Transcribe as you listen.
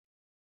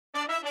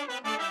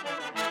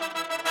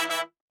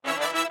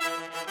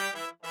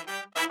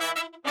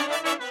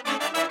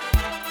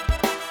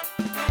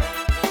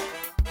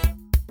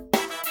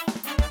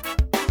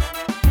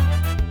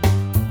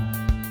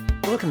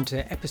Welcome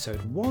to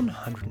episode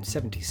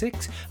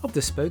 176 of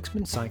the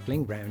Spokesmen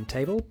Cycling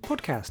Roundtable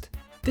Podcast.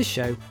 This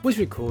show was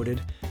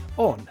recorded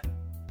on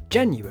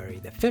January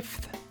the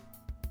 5th,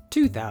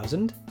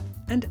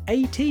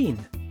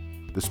 2018.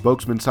 The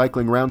Spokesmen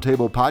Cycling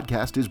Roundtable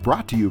Podcast is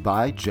brought to you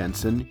by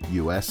Jensen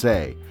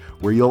USA,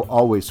 where you'll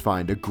always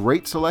find a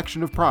great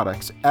selection of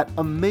products at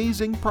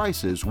amazing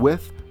prices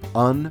with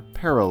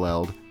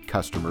unparalleled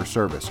customer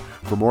service.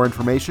 For more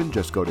information,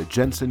 just go to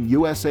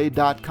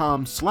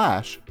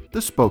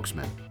jensenusa.com/The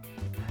Spokesman.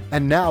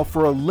 And now,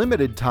 for a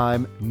limited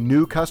time,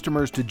 new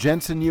customers to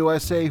Jensen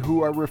USA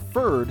who are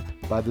referred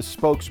by the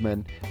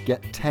Spokesman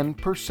get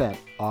 10%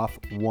 off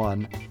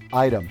one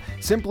item.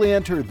 Simply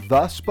enter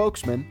The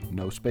Spokesman,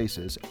 no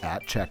spaces,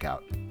 at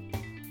checkout.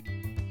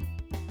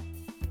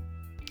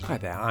 Hi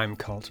there, I'm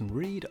Carlton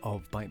Reid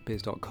of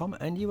bikebiz.com,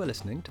 and you are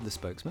listening to the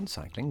Spokesmen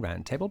Cycling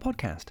Roundtable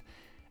Podcast.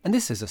 And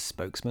this is a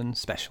Spokesman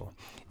special,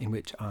 in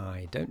which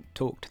I don't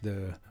talk to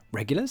the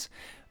regulars.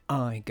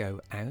 I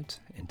go out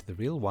into the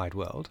real wide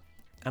world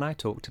and I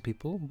talk to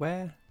people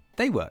where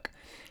they work.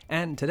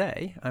 And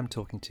today I'm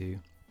talking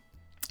to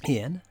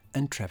Ian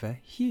and Trevor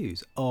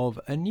Hughes of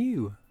a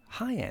new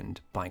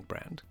high-end bike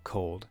brand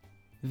called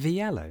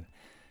Vielo.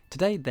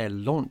 Today they're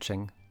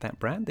launching that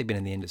brand. They've been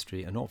in the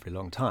industry an awfully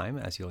long time,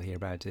 as you'll hear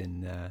about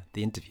in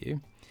the interview.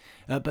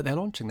 But they're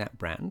launching that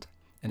brand,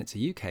 and it's a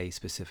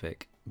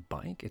UK-specific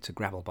bike. It's a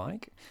gravel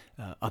bike.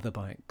 Other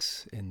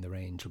bikes in the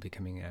range will be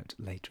coming out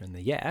later in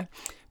the year.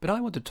 But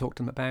I want to talk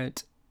to them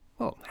about,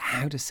 well,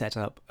 how to set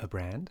up a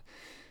brand,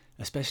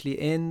 especially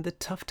in the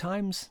tough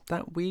times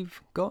that we've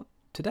got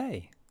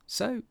today.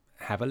 So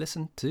have a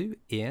listen to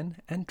Ian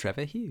and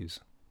Trevor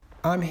Hughes.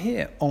 I'm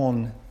here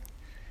on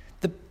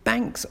the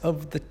banks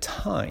of the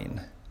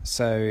Tyne.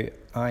 So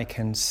I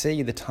can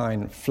see the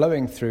Tyne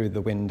flowing through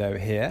the window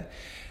here.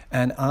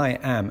 And I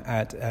am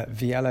at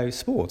Vielo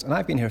Sports. And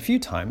I've been here a few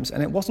times,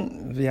 and it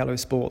wasn't Vielo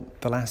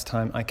Sport the last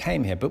time I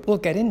came here, but we'll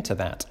get into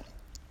that.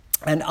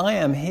 And I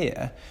am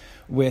here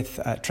with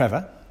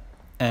Trevor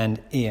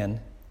and Ian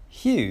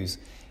Hughes.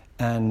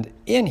 And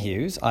Ian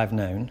Hughes I've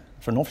known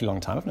for an awfully long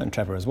time. I've known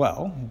Trevor as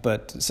well,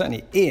 but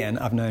certainly Ian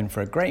I've known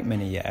for a great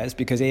many years,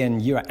 because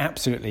Ian, you are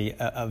absolutely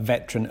a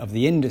veteran of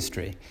the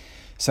industry.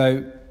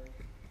 So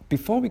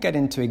before we get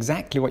into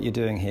exactly what you're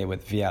doing here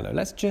with Vielo,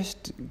 let's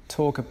just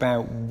talk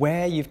about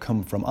where you've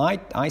come from. I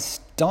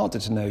started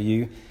to know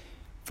you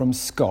from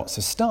Scott.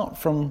 So start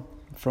from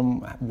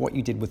what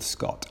you did with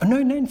Scott. Oh,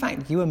 no, in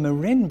fact, you were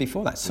Marin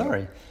before that.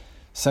 Sorry. Yeah.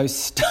 So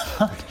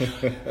start.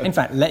 In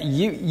fact, let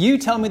you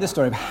tell me the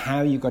story of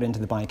how you got into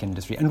the bike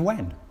industry and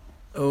when.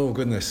 Oh,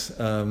 goodness.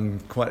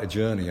 Quite a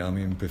journey. I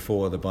mean,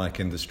 before the bike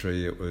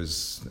industry, it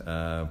was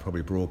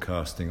probably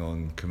broadcasting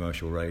on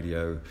commercial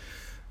radio,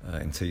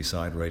 in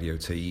Teesside, Radio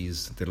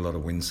Tees, did a lot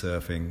of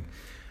windsurfing,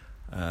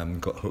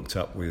 got hooked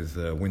up with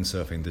a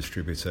windsurfing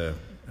distributor,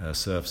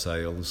 Surf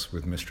Sales,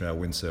 with Mistral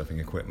windsurfing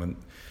equipment.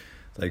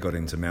 They got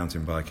into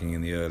mountain biking in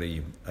the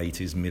early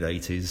 80s,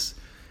 mid-80s,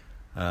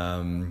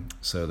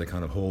 so they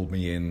kind of hauled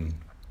me in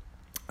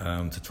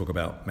to talk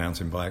about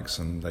mountain bikes,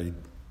 and they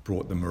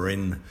brought the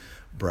Marin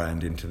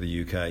brand into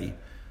the UK,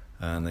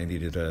 and they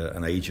needed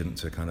an agent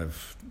to kind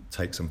of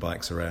take some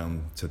bikes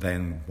around to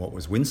then what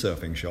was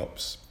windsurfing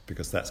shops,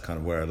 because that's kind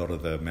of where a lot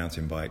of the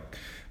mountain bike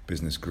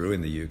business grew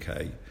in the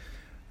UK,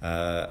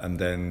 and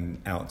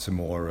then out to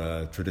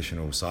more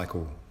traditional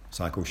cycle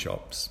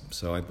shops.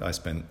 So I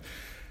spent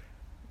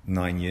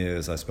 9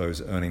 years, I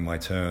suppose, earning my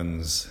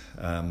turns,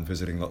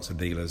 visiting lots of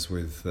dealers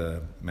with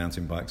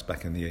mountain bikes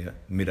back in the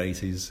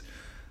mid-80s.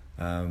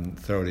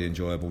 Thoroughly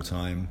enjoyable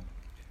time.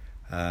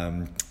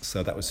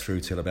 So that was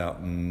through till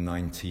about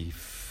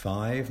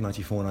 94,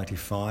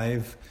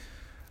 95.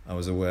 I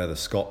was aware the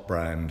Scott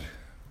brand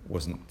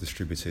wasn't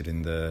distributed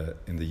in the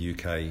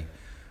UK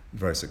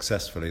very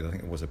successfully. I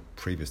think it was a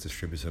previous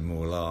distributor,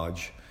 more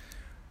large.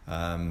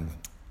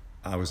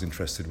 I was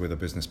interested with a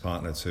business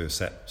partner to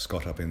set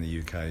Scott up in the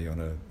UK on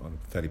a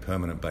fairly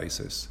permanent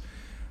basis.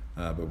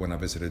 But when I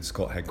visited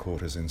Scott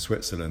headquarters in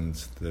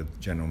Switzerland, the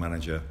general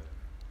manager,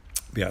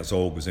 Beat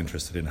Zolb, was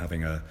interested in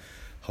having a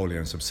wholly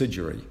owned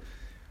subsidiary.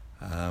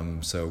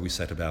 So we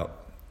set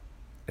about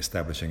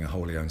establishing a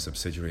wholly owned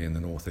subsidiary in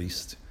the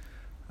northeast.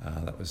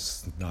 That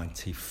was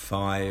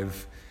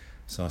 95.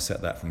 So I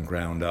set that from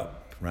ground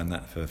up, ran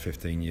that for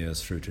 15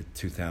 years through to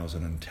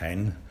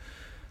 2010.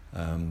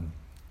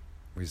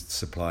 We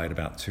supplied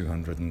about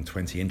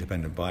 220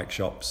 independent bike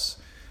shops,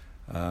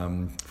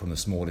 from the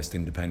smallest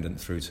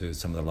independent through to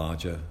some of the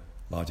larger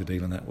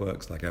dealer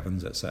networks like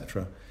Evans,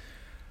 etc.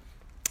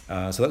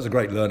 So that was a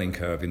great learning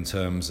curve in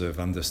terms of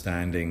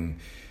understanding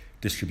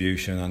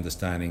distribution,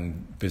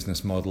 understanding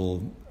business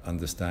model,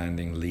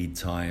 understanding lead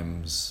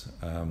times,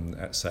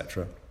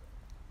 etc.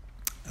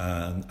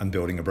 And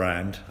building a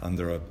brand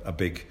under a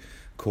big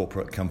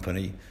corporate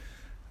company.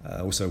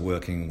 Also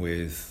working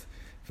with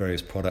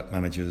various product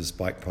managers,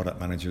 bike product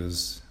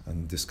managers,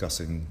 and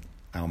discussing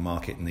our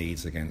market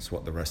needs against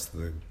what the rest of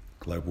the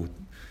global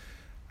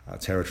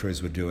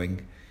territories were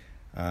doing.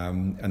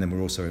 And then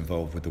we're also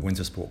involved with the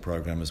winter sport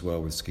program as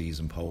well, with skis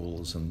and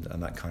poles and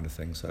that kind of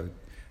thing. So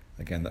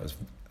again, that was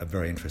a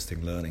very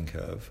interesting learning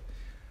curve.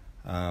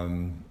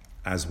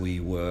 As we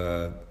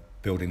were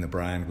building the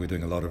brand, we were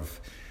doing a lot of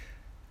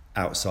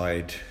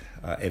outside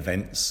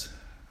events.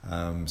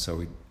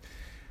 So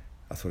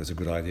I thought it was a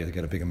good idea to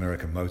get a big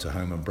American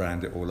motorhome and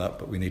brand it all up,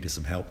 but we needed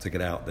some help to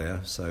get out there.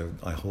 So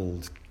I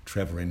hauled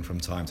Trevor in from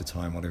time to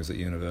time when he was at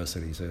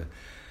university to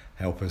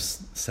help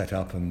us set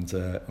up and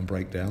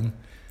break down.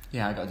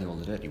 Yeah, I got to do all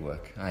the dirty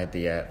work. I had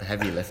the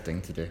heavy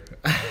lifting to do.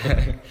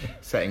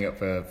 Setting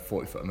up a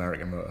 40-foot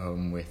American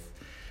motorhome with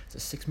a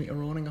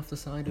 6-metre awning off the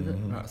side of it,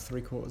 about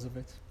 3/4 of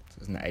it. So it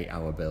was an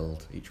 8-hour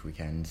build each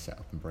weekend, set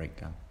up and break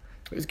down.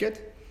 It was good.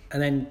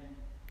 And then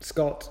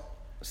Scott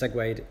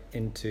segued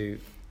into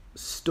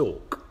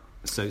Stork.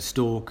 So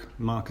Stork,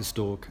 Marcus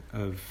Stork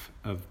of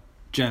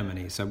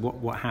Germany. So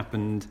what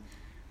happened?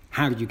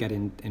 How did you get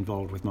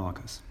involved with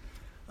Marcus?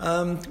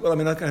 Well, I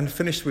mean, I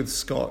finished with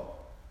Scott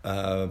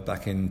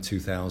back in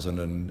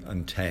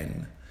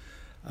 2010.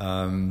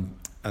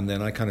 And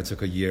then I kind of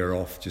took a year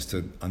off just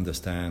to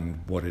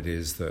understand what it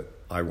is that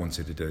I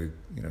wanted to do,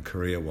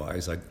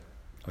 career-wise. I'd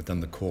done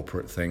the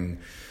corporate thing.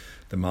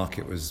 The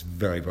market was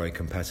very, very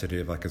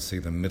competitive. I could see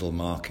the middle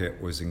market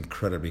was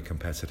incredibly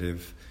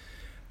competitive.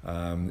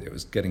 It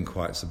was getting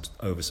quite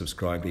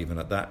oversubscribed even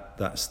at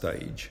that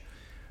stage.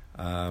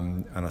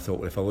 And I thought,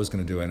 well, if I was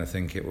going to do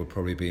anything, it would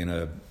probably be in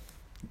a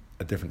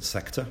different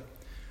sector.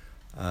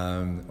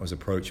 I was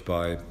approached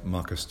by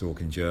Marcus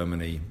Stork in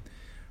Germany,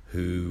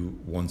 who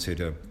wanted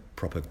a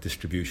proper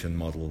distribution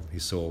model. He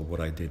saw what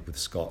I did with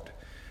Scott,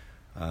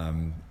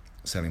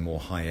 selling more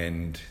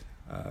high-end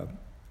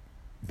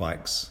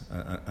bikes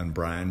and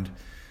brand.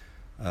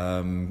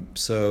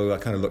 So I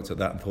kind of looked at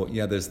that and thought,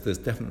 yeah, there's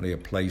definitely a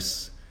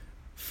place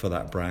for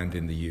that brand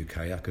in the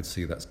UK. I could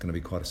see that's going to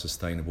be quite a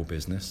sustainable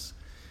business,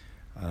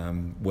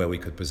 where we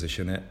could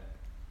position it,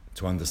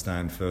 to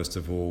understand, first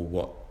of all,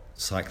 what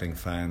cycling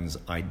fans'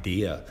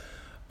 idea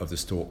of the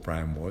Stork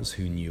brand was,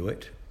 who knew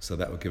it. So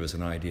that would give us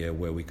an idea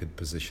where we could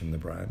position the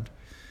brand.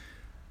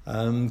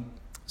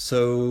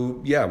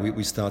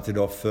 We started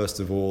off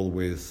first of all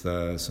with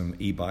some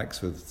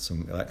e-bikes, with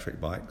some electric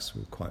bikes.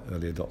 We were quite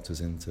early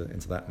adopters into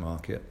that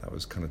market. That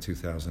was kind of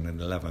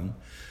 2011,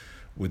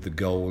 with the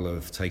goal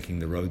of taking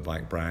the road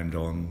bike brand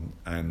on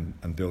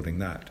and building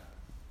that.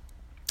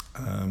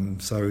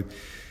 So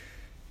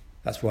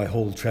that's why I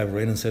hauled Trevor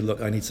in and said, look,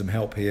 I need some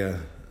help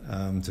here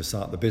to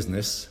start the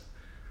business.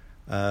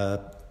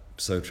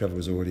 So Trevor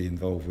was already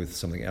involved with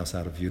something else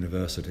out of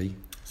university.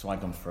 So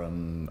I'd gone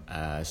from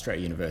straight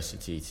at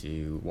university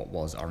to what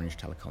was Orange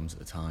Telecoms at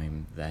the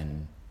time,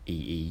 then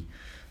EE.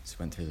 So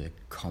went through the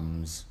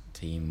comms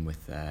team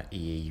with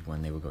EE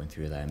when they were going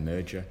through their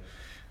merger,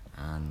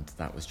 and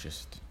that was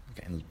just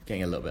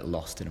getting a little bit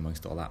lost in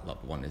amongst all that lot,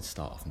 but wanted to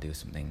start off and do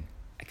something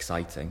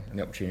exciting, and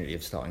the opportunity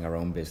of starting our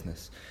own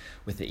business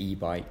with the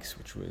e-bikes,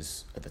 which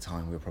was, at the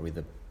time, we were probably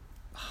the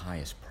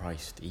highest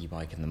priced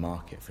e-bike in the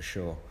market for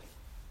sure.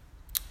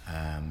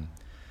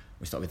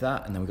 We started with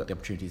that, and then we got the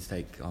opportunity to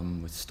take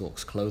on with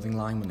Stork's clothing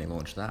line when they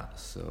launched that.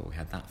 So we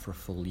had that for a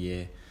full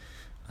year,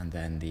 and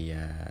then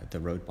the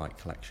road bike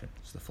collection,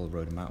 so the full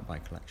road and mountain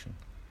bike collection.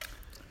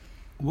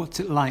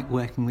 What's it like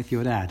working with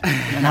your dad?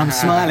 And I'm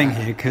smiling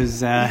here because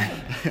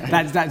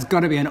that's got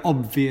to be an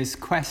obvious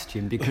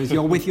question, because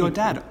you're with your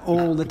dad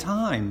all the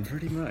time.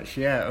 Pretty much,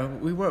 yeah.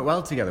 We work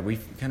well together.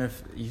 We've kind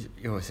of, you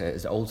always say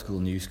it's old school,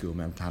 new school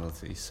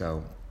mentality.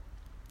 So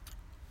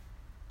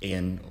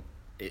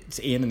it's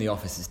Ian in the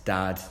office, it's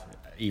dad,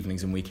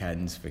 evenings and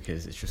weekends,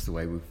 because it's just the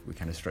way we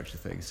kind of structure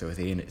things. So with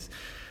Ian, it's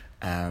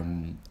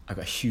I've got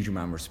a huge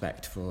amount of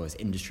respect for his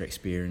industry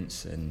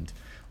experience and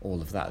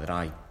all of that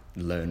I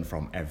learn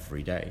from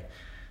every day.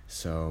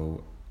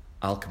 So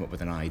I'll come up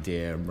with an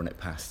idea and run it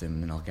past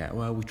him, and I'll get,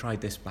 well, we tried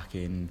this back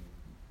in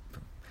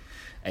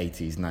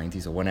 80s,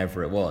 90s, or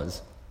whenever it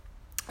was,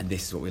 and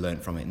this is what we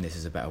learned from it, and this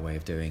is a better way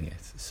of doing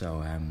it.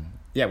 So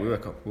we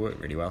work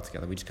really well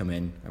together. We just come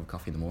in, have a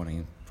coffee in the morning,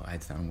 and put our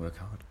heads down and work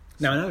hard.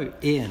 Now, I know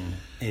Ian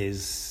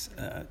is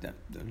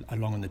a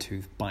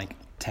long-in-the-tooth bike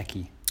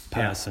techie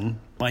person,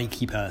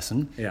 bikey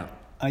person. Yeah.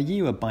 Are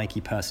you a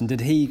bikey person? Did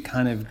he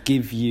kind of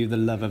give you the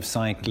love of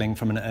cycling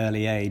from an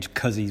early age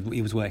because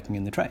he was working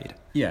in the trade?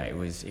 Yeah, it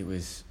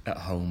was at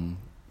home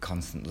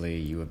constantly.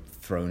 You were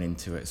thrown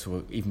into it.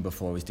 So even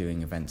before I was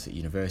doing events at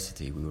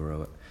university, we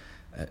were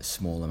at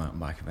smaller mountain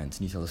bike events.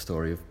 And you tell the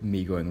story of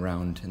me going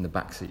around in the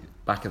back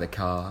of the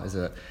car as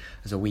a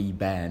wee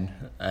Ben,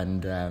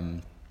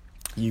 and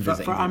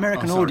for our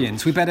American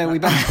audience, we better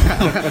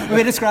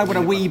describe what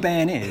a wee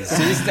Ben is. So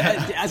this is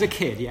as a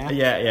kid, yeah?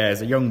 Yeah,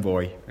 as a young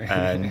boy.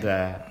 And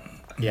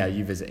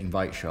you visiting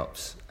bike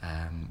shops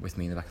with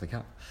me in the back of the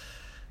car.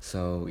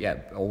 So yeah,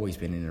 always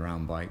been in and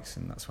around bikes,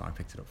 and that's where I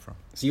picked it up from.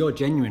 So you're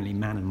genuinely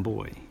man and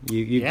boy.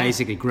 You've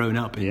basically grown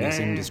up in this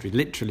industry,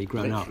 literally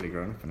grown up. Literally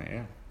grown up in it,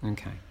 yeah.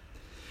 Okay.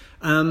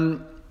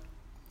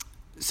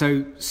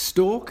 So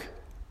Stork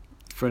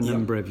for a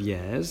number of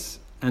years,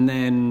 and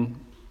then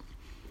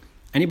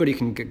anybody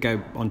can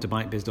go onto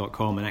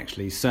bikebiz.com and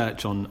actually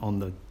search on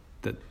the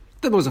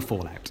there was a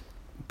fallout,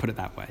 put it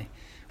that way,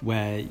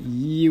 where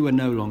you are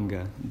no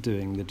longer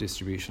doing the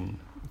distribution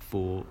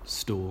for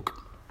Stork,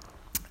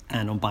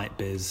 and on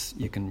BikeBiz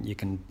you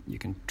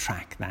can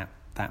track that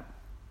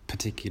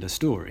particular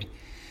story.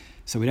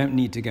 So we don't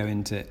need to go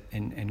into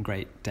in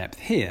great depth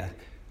here.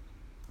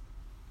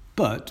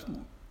 But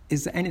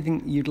is there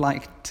anything you'd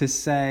like to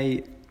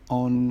say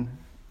on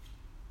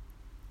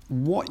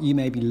what you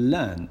maybe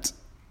learnt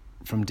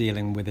from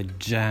dealing with a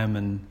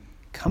German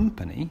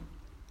company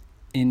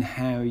in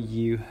how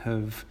you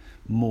have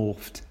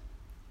morphed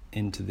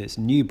into this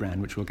new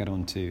brand, which we'll get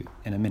onto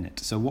in a minute?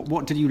 So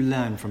what did you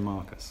learn from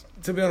Marcus?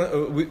 To be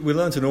honest, we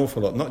learned an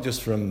awful lot, not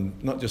just from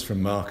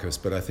Marcus,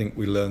 but I think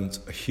we learned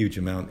a huge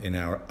amount in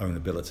our own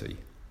ability.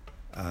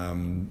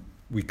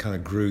 We kind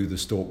of grew the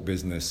Stork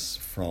business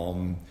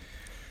from,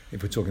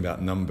 if we're talking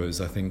about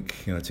numbers, I think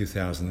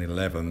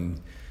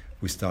 2011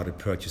 we started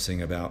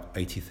purchasing about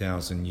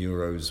 80,000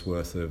 euros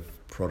worth of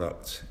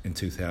product in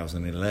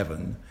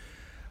 2011.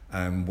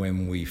 And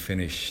when we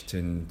finished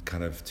in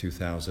kind of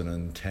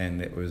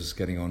 2010, it was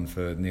getting on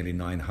for nearly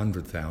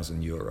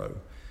 900,000 euro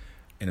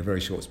in a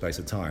very short space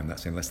of time.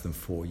 That's in less than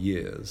 4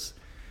 years.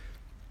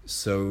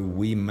 So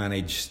we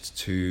managed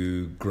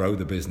to grow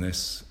the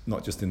business,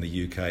 not just in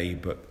the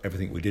UK, but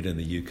everything we did in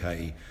the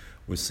UK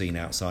was seen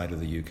outside of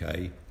the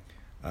UK,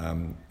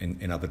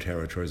 in other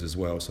territories as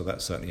well. So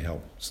that certainly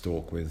helped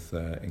Stork with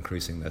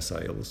increasing their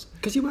sales.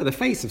 Because you were the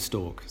face of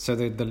Stork. So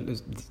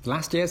the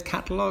last year's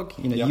catalogue,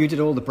 Yeah. you did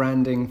all the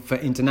branding for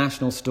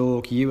international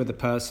Stork. You were the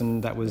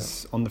person that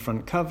was on the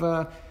front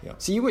cover. Yeah.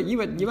 So you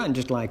weren't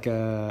just like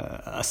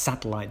a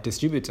satellite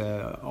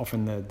distributor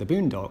offering the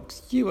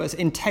boondocks. You were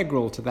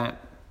integral to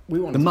that.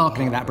 The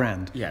marketing of that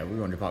brand. Yeah, we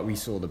wanted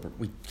to.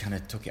 We kind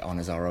of took it on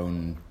as our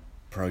own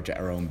project,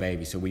 our own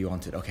baby. So we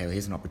wanted, okay, well,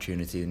 here's an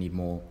opportunity. We need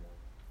more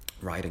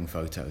riding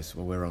photos.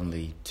 Well, we're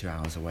only 2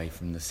 hours away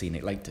from the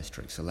scenic Lake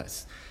District, so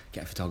let's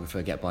get a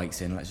photographer, get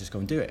bikes in. Let's just go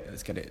and do it.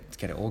 Let's get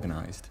it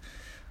organised.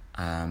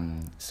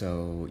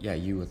 So yeah,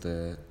 you were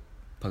the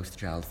poster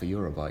child for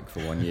Eurobike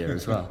for 1 year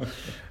as well,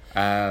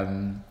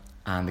 and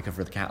the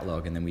cover of the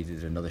catalogue. And then we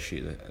did another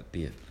shoot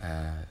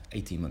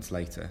 18 months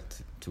later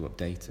to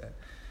update it.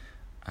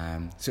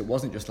 So it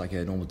wasn't just like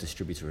a normal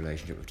distributor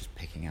relationship of just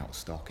picking out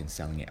stock and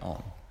selling it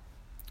on.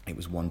 It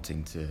was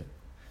wanting to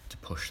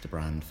push the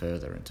brand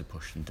further and to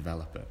push and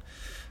develop it.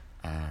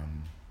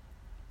 And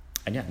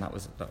yeah, that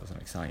was an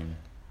exciting.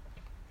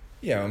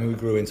 Yeah, I mean, we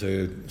grew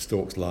into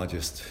Stork's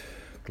largest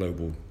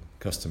global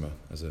customer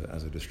as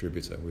a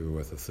distributor. We were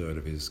worth a third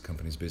of his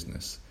company's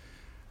business.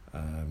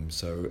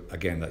 So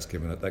again,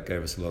 that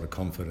gave us a lot of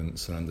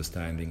confidence and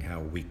understanding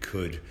how we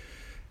could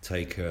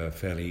take a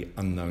fairly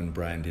unknown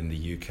brand in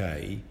the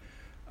UK.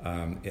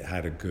 It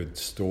had a good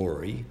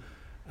story.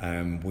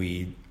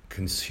 We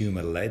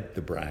consumer-led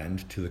the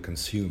brand to the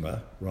consumer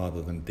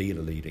rather than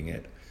dealer leading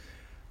it.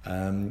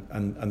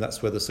 And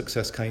that's where the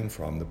success came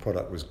from. The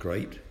product was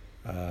great.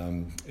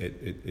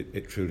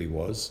 It truly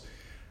was.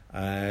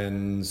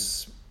 And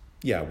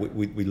yeah,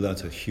 we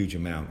learnt a huge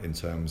amount in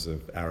terms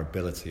of our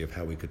ability of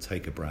how we could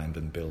take a brand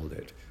and build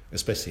it,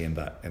 especially in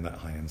that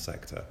high-end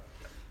sector.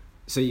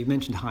 So you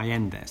mentioned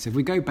high-end there. So if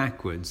we go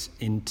backwards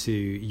into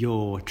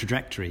your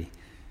trajectory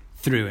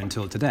through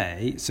until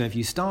today, so if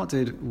you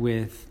started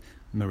with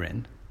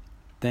Marin,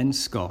 then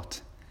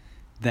Scott,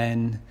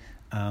 then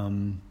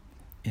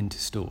into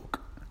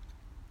Stork,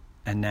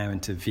 and now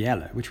into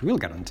Vielo, which we'll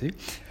get onto,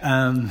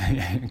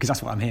 because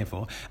that's what I'm here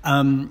for.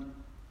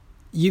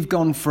 You've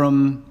gone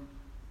from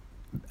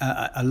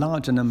a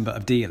larger number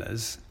of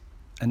dealers,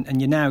 and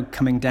you're now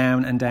coming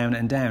down and down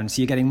and down.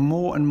 So you're getting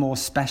more and more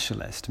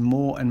specialist,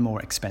 more and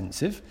more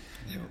expensive,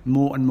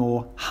 more and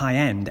more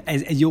high-end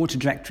as your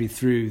trajectory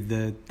through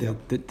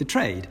the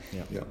trade.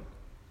 Yeah.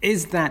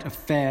 Is that a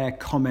fair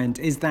comment?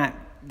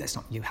 That's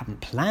not, you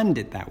haven't planned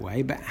it that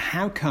way, but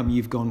how come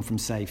you've gone from,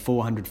 say,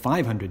 400,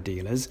 500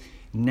 dealers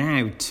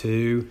now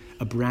to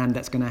a brand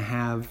that's going to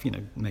have,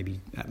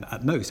 maybe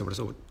at most,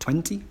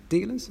 20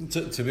 dealers?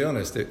 To be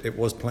honest, it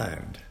was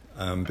planned,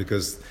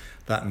 because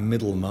that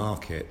middle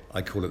market,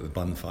 I call it the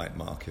bun fight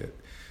market,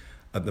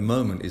 at the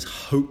moment is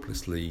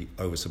hopelessly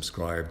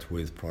oversubscribed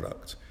with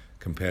product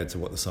compared to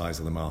what the size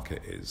of the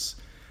market is.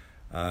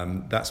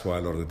 That's why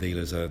a lot of the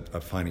dealers are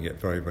finding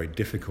it very, very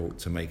difficult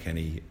to make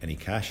any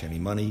cash, any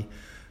money,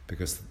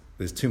 because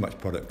there's too much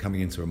product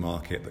coming into a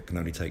market that can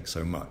only take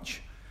so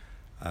much.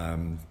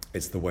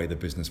 It's the way the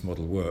business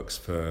model works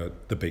for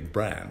the big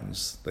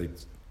brands. They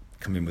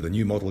come in with a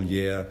new model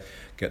year,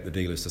 get the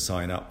dealers to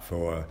sign up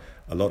for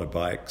a lot of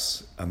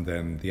bikes, and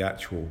then the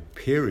actual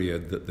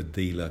period that the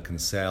dealer can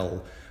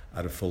sell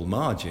at a full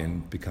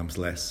margin becomes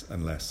less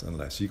and less and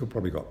less. You've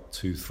probably got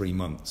 2-3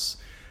 months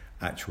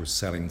actual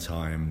selling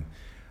time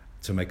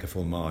to make a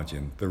full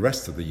margin. The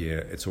rest of the year,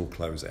 it's all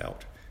close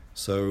out.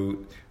 So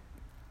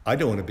I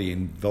don't want to be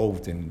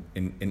involved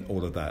in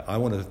all of that. I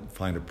want to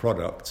find a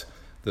product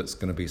that's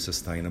going to be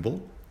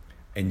sustainable,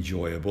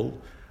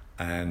 enjoyable,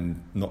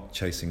 and not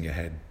chasing your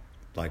head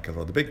like a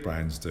lot of the big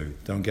brands do.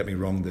 Don't get me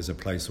wrong, there's a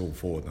place all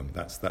for them.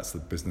 That's the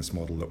business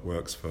model that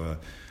works for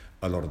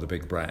a lot of the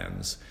big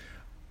brands.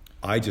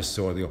 I just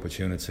saw the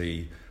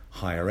opportunity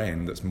higher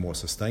end that's more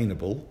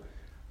sustainable.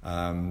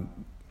 No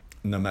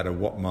matter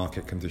what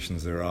market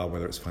conditions there are,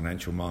 whether it's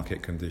financial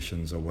market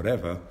conditions or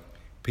whatever,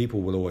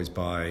 people will always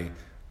buy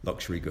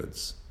luxury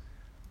goods.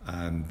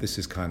 And this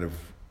is kind of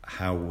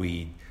how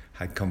we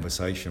had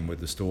conversation with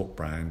the Stork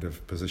brand,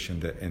 have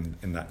positioned it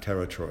in that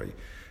territory.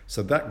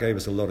 So that gave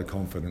us a lot of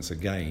confidence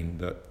again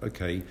that,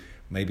 okay,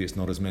 maybe it's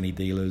not as many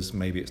dealers,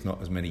 maybe it's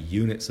not as many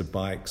units of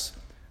bikes,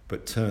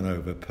 but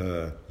turnover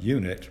per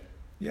unit,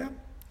 yeah,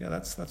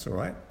 that's all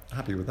right.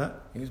 Happy with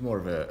that. It was more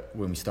of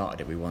when we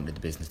started it, we wanted the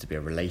business to be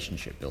a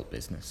relationship-built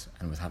business,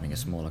 and with having a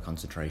smaller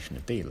concentration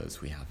of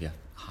dealers, we have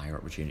higher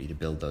opportunity to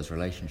build those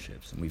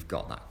relationships, and we've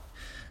got that,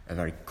 a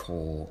very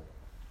core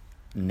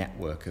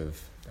network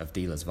of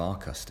dealers, of our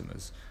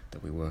customers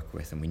that we work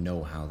with, and we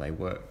know how they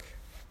work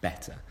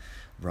better,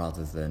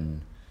 rather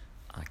than,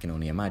 I can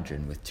only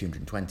imagine, with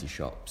 220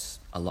 shops,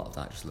 a lot of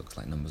that just looks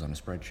like numbers on a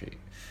spreadsheet.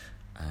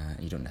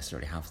 You don't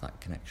necessarily have that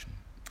connection.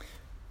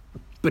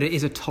 But it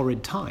is a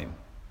torrid time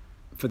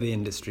for the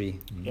industry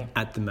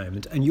at the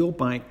moment, and your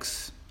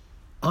bikes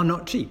are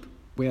not cheap.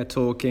 We are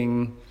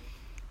talking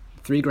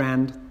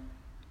 $3,000.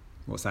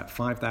 What's that?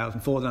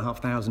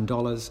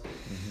 $4,500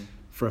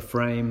 for a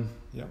frame.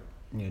 Yeah.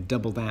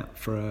 Double that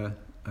for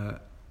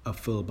a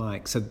full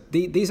bike. So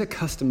these are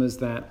customers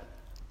that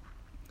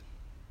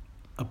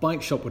a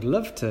bike shop would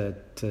love to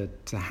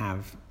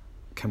have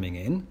coming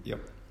in. Yep.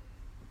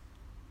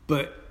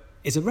 But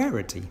it's a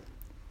rarity.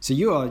 So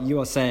you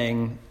are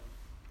saying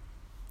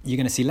you're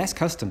going to see less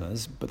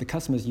customers, but the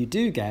customers you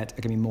do get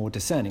are going to be more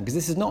discerning, because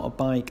this is not a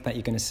bike that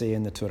you're going to see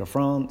in the Tour de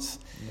France.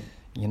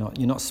 No.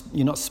 You're not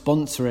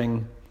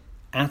sponsoring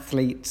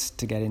athletes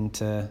to get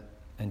into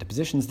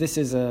positions. This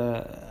is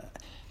a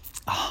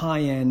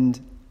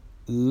high-end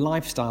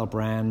lifestyle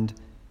brand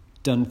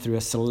done through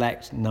a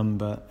select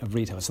number of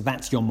retailers. So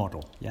that's your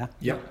model, yeah?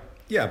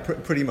 Yeah,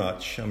 pretty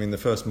much. I mean, the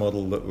first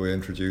model that we're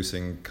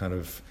introducing kind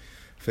of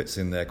fits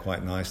in there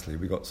quite nicely.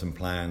 We've got some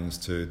plans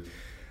to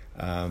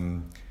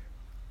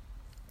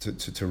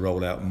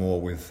roll out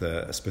more with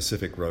a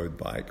specific road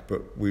bike,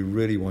 but we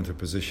really want to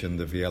position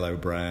the Vielo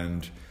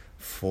brand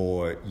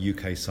for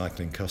UK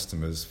cycling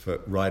customers for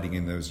riding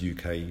in those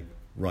UK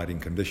riding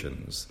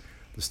conditions,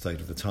 the state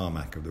of the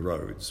tarmac of the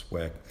roads,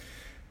 where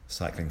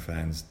cycling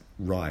fans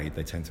ride.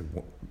 They tend to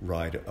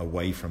ride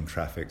away from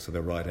traffic, so they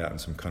ride out on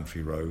some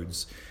country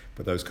roads,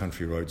 but those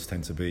country roads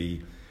tend to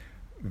be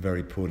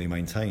very poorly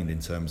maintained in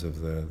terms of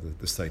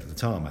the state of the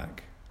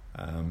tarmac.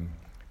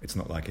 It's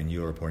not like in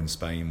Europe or in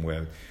Spain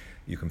where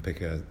you can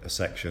pick a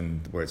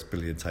section where it's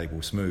billiard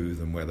table smooth,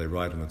 and where they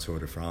ride on the Tour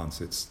de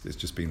France, it's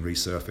just been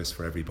resurfaced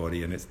for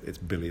everybody and it's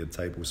billiard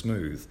table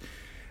smooth.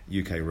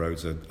 UK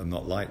roads are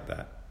not like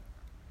that.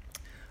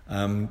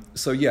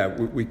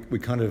 We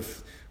kind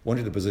of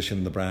wanted to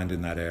position the brand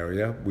in that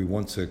area. We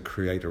want to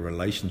create a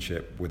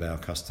relationship with our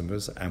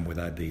customers and with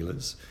our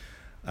dealers,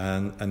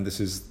 and this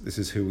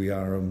is who we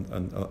are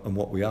and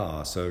what we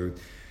are. So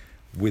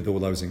with all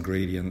those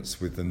ingredients,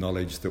 with the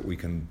knowledge that we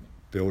can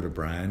build a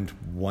brand,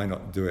 why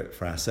not do it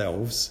for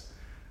ourselves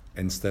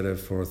instead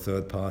of for a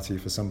third party,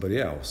 for somebody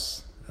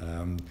else?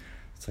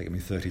 It's taken me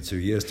 32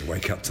 years to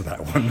wake up to that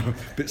one. A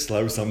bit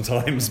slow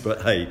sometimes,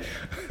 but hey.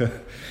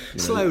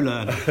 Slow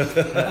learner.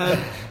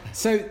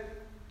 So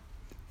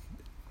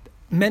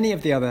many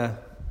of the other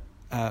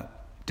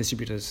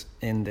distributors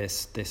in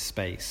this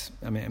space,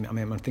 I mean,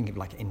 I'm thinking of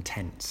like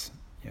Intense.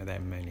 They're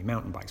mainly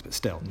mountain bikes, but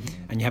still.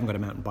 Mm-hmm. And you haven't got a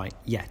mountain bike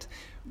yet.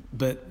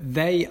 But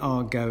they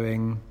are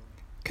going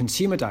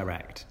consumer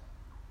direct.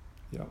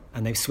 Yeah.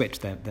 And they've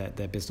switched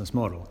their business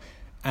model.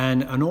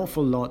 And an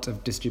awful lot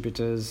of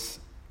distributors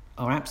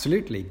are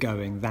absolutely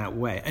going that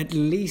way, at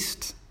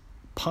least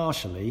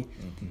partially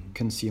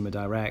consumer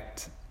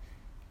direct.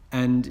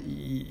 And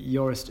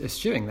you're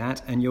eschewing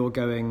that, and you're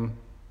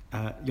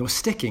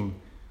sticking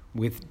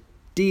with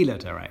dealer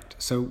direct.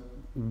 So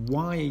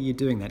why are you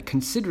doing that?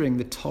 Considering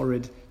the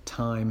torrid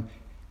time,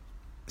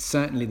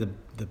 certainly the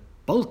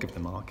bulk of the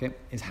market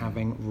is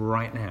having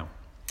right now.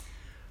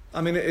 I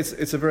mean,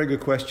 it's a very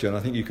good question. I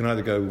think you can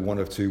either go one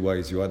of two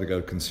ways. You either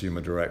go consumer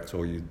direct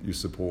or you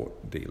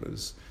support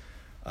dealers.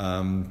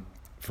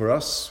 For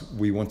us,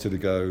 we wanted to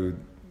go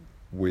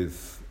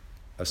with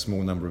a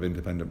small number of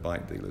independent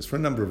bike dealers for a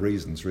number of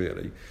reasons,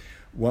 really.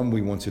 One,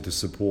 we wanted to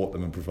support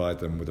them and provide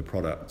them with a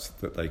product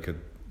that they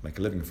could make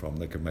a living from,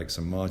 they could make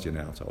some margin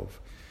out of.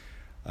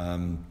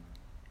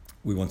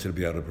 We wanted to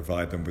be able to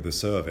provide them with a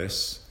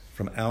service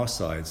from our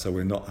side, so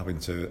we're not having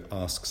to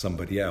ask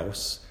somebody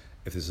else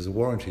if this is a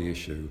warranty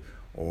issue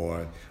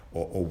or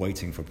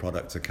waiting for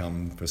product to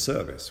come for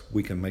service.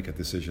 We can make a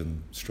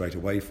decision straight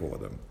away for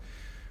them.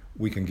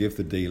 We can give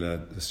the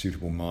dealer a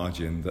suitable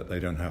margin that they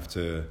don't have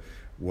to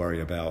worry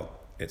about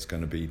it's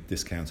going to be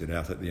discounted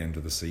out at the end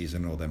of the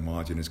season, or their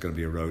margin is going to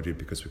be eroded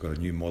because we've got a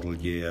new model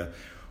year,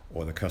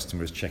 or the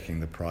customer is checking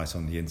the price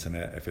on the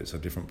internet if it's a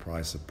different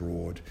price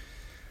abroad.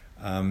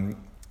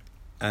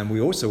 And we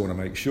also want to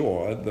make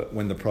sure that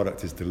when the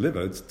product is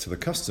delivered to the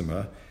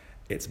customer,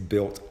 it's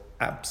built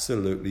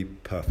absolutely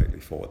perfectly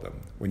for them.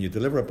 When you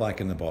deliver a bike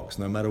in the box,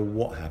 no matter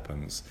what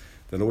happens,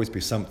 there'll always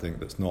be something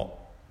that's not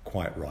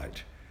quite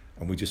right.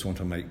 And we just want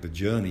to make the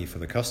journey for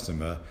the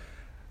customer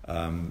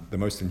the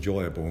most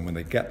enjoyable. And when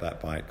they get that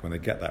bike, when they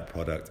get that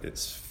product,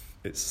 it's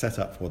set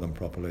up for them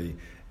properly,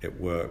 it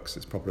works,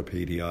 it's properly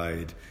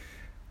PDI'd,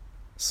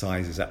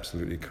 size is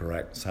absolutely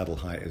correct, saddle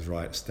height is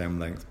right, stem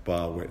length,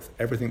 bar width,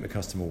 everything the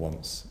customer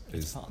wants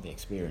It's part of the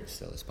experience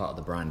still. It's part of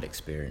the brand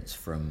experience,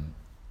 from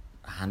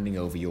handing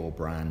over your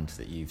brand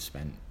that you've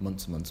spent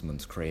months and months and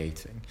months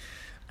creating,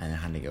 and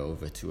handing it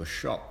over to a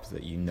shop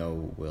that you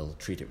know will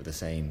treat it with the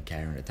same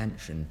care and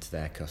attention to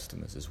their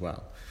customers as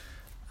well.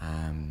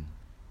 And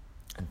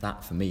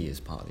that, for me, is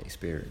part of the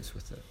experience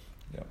with it.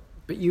 Yeah.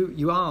 But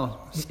you are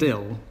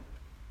still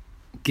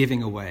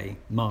giving away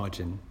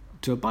margin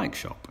to a bike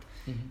shop.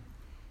 Mm-hmm.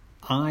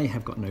 I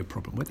have got no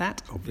problem with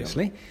that,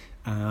 obviously,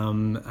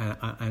 and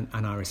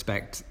I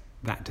respect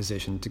that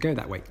decision to go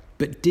that way.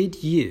 But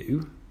did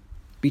you,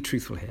 be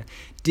truthful here,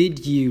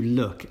 did you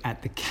look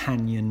at the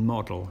Canyon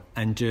model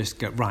and just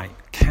go, right,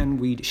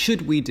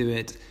 should we do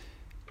it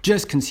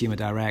just consumer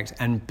direct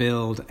and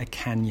build a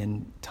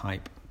Canyon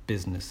type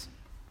business?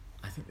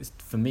 I think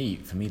for me,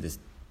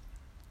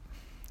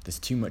 there's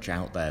too much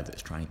out there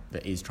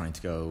that is trying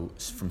to go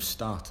from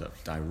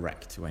startup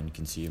direct to end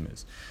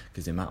consumers,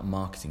 because the amount of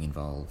marketing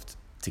involved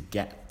to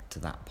get to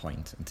that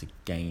point and to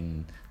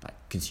gain that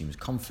consumer's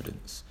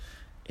confidence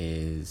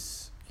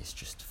is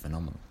just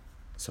phenomenal.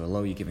 So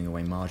although you're giving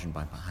away margin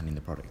by handing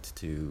the product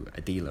to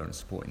a dealer and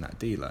supporting that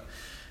dealer,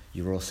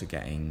 you're also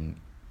giving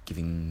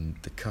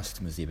the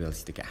customers the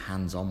ability to get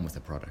hands-on with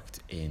the product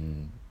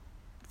in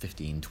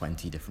 15,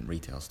 20 different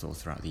retail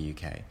stores throughout the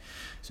UK.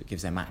 So it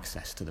gives them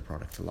access to the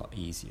product a lot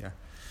easier.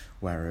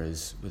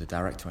 Whereas with a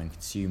direct-to-end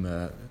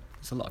consumer,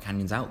 there's a lot of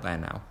Canyons out there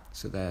now,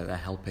 so they're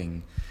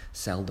helping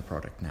sell the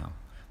product now.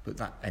 But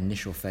that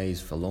initial phase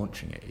for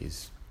launching it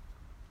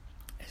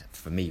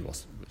for me,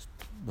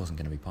 wasn't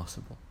going to be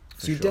possible.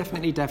 So you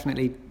definitely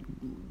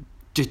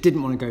just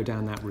didn't want to go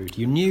down that route.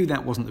 You knew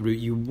that wasn't the route.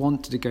 You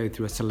wanted to go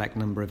through a select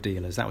number of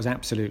dealers. That was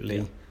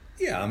absolutely...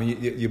 Yeah, I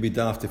mean, you'd be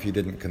daft if you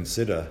didn't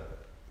consider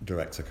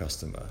direct to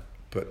customer,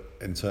 but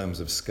in terms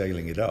of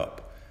scaling it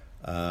up,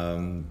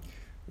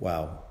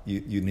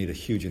 you need a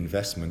huge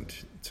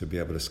investment to be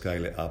able to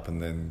scale it up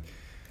and then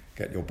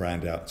get your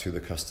brand out to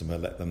the customer,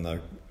 let them know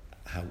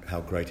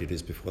how great it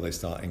is before they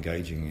start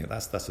engaging it.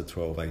 That's a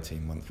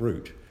 12-18 month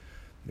route.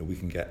 We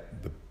can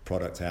get the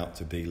product out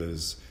to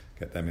dealers,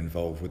 get them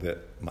involved with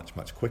it much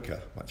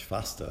quicker, much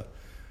faster,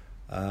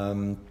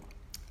 and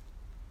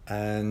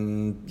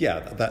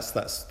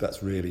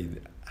that's really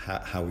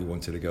how we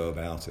wanted to go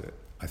about it.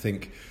 I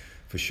think,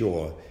 for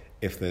sure,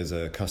 if there's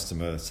a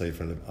customer, say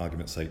for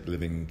argument's sake,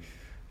 living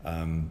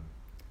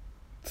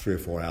 3 or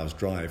 4 hours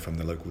drive from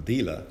the local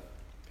dealer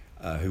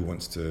who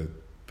wants to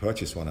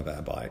purchase one of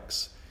our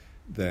bikes,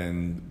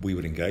 then we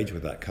would engage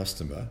with that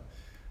customer.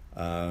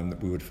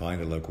 We would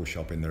find a local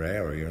shop in their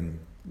area and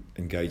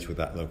engage with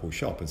that local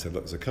shop and say,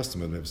 look, there's a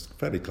customer who lives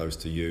fairly close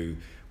to you.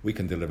 We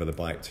can deliver the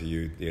bike to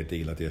you, dear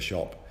dealer, dear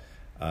shop.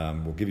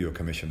 We'll give you a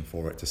commission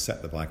for it to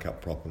set the bike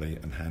up properly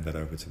and hand that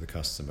over to the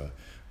customer.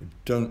 We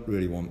don't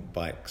really want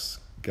bikes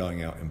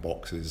going out in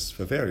boxes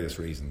for various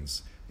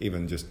reasons,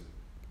 even just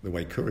the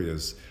way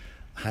couriers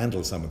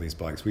handle some of these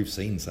bikes. We've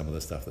seen some of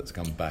the stuff that's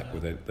come back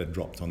with it, they're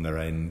dropped on their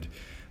end.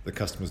 The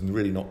customer's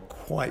really not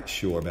quite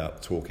sure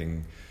about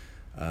torquing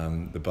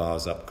the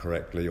bars up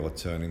correctly or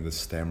turning the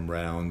stem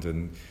round,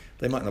 and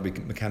they might not be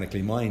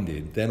mechanically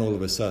minded. Then all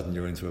of a sudden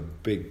you're into a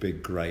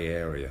big grey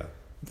area.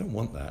 I don't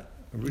want that.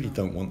 I really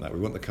don't want that. We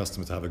want the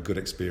customer to have a good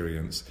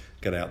experience,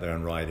 get out there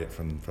and ride it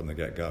from the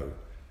get-go.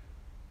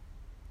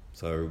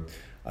 So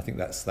I think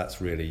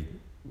that's really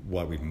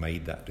why we've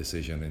made that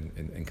decision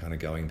in kind of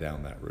going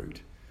down that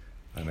route.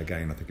 And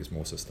again, I think it's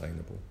more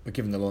sustainable. But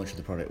given the launch of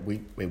the product,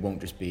 it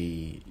won't just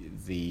be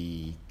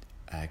the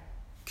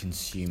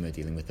consumer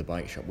dealing with the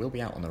bike shop. We'll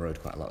be out on the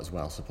road quite a lot as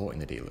well, supporting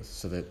the dealers,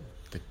 so that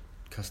the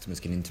customers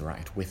can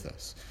interact with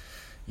us.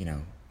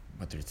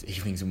 Whether it's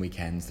evenings and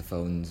weekends, the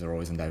phones are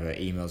always on divert,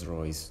 emails are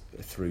always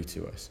through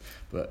to us.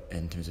 But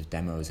in terms of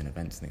demos and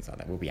events and things like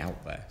that, we'll be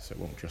out there. So it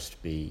won't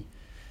just be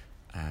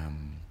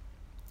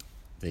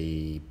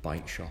the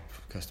bike shop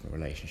customer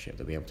relationship.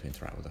 They'll be able to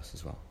interact with us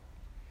as well.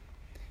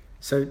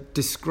 So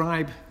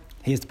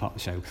here's the part of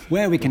the show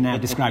where we can now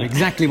describe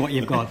exactly what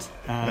you've got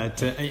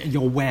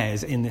your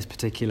wares in this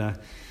particular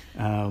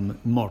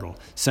model.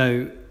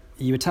 So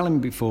you were telling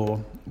me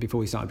before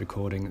we started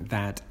recording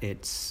that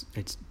it's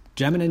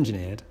German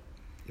engineered,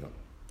 yep,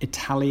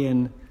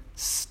 Italian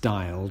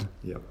styled,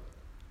 yep,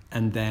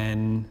 and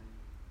then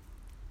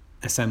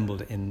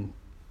assembled in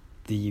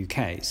the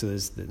UK. So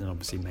there's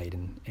obviously made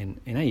in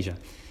Asia.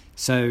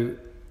 So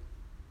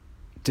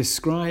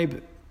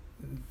describe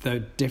the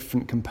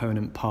different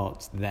component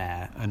parts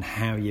there and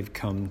how you've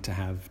come to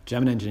have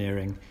German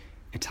engineering,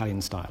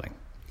 Italian styling.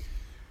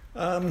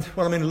 A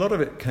lot of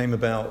it came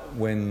about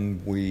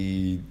when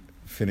we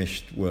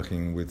finished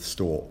working with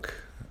Stork.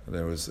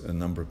 There was a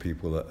number of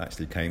people that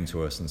actually came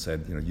to us and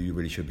said, you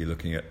really should be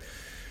looking at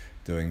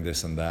doing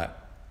this and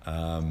that,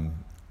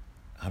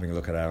 having a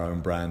look at our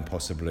own brand,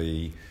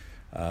 possibly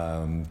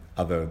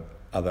other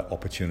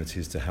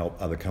opportunities to help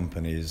other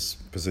companies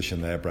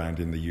position their brand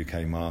in the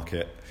UK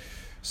market.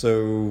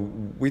 So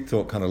we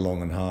thought kind of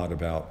long and hard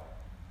about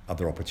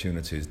other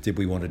opportunities. Did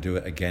we want to do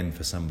it again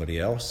for somebody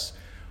else?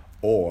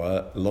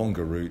 Or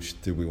longer route,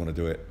 did we want to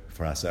do it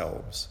for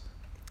ourselves?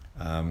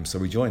 So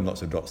we joined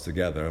lots of dots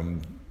together,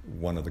 and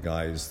one of the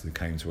guys who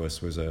came to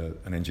us was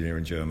an engineer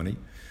in Germany.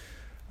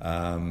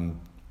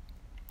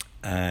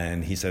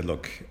 And he said,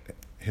 look,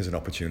 here's an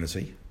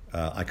opportunity.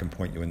 I can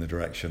point you in the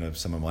direction of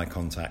some of my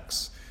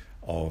contacts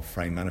of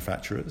frame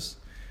manufacturers.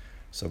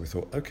 So we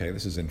thought, okay,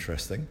 this is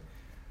interesting.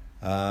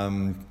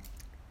 Some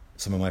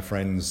of my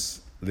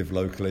friends live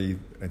locally,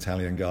 an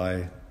Italian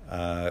guy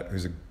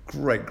who's a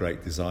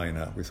great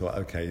designer. We thought,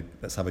 okay,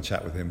 let's have a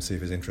chat with him, see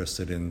if he's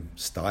interested in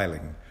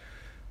styling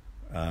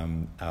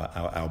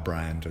our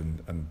brand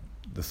and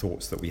the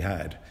thoughts that we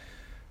had.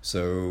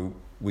 So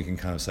we can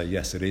kind of say,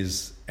 yes, it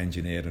is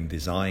engineered and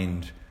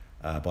designed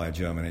by a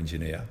German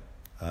engineer.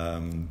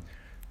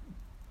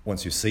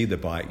 Once you see the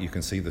bike, you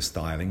can see the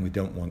styling. We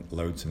don't want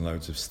loads and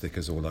loads of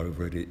stickers all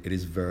over it. It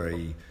is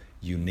very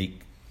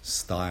unique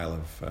style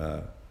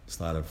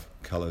of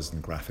colours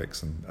and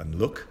graphics and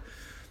look.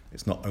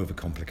 It's not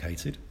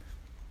overcomplicated.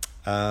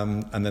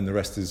 And then the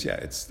rest is,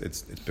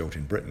 it's built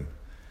in Britain.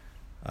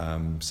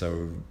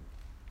 So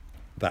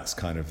that's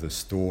kind of the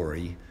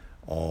story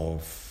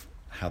of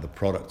how the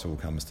product all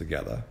comes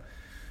together.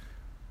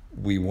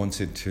 We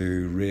wanted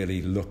to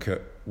really look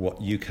at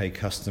what UK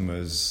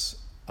customers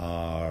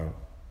are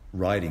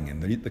riding in,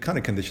 the kind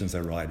of conditions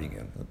they're riding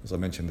in. As I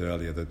mentioned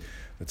earlier, the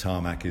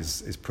tarmac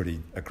is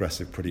pretty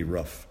aggressive, pretty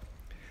rough.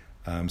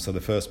 So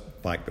the first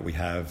bike that we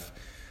have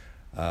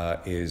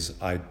is,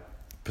 I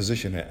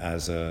position it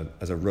as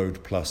a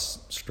road plus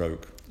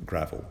stroke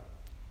gravel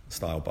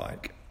style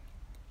bike.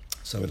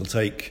 So it'll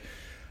take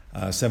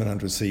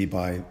 700C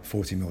by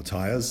 40mm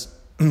tyres.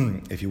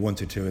 If you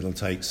wanted to, it'll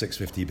take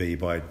 650B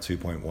by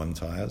 2.1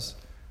 tyres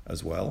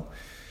as well.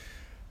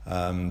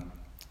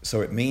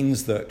 So it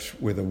means that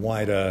with a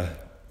wider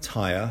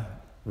tyre,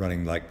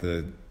 running like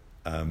the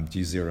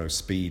G0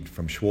 Speed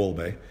from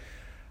Schwalbe,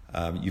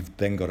 you've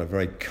then got a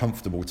very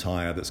comfortable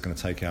tyre that's going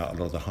to take out a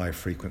lot of the high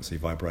frequency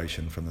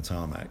vibration from the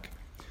tarmac.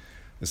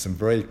 There's some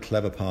very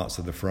clever parts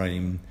of the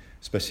frame,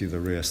 especially the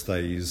rear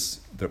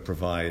stays, that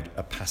provide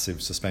a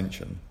passive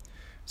suspension.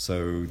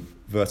 So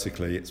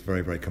vertically, it's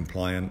very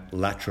compliant.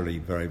 Laterally,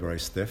 very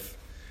stiff.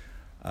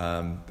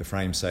 The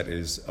frame set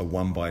is a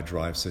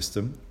one-by-drive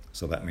system.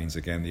 So that means,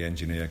 again, the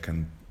engineer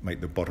can make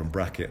the bottom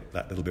bracket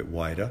that little bit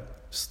wider,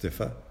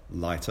 stiffer,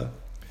 lighter.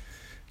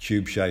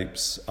 Tube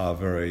shapes are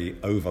very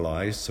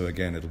ovalized. So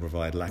again, it'll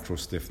provide lateral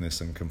stiffness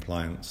and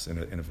compliance in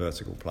a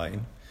vertical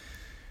plane.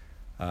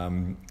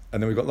 And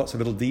then we've got lots of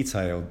little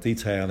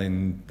detail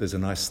in, there's a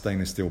nice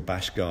stainless steel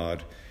bash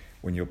guard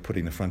when you're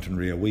putting the front and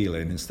rear wheel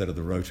in, instead of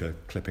the rotor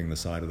clipping the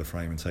side of the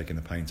frame and taking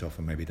the paint off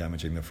and maybe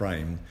damaging the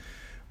frame.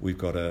 We've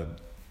got a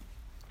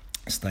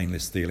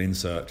stainless steel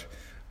insert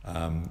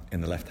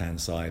in the left-hand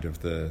side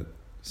of the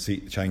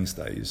seat chain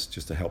stays,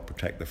 just to help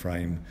protect the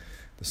frame.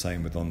 The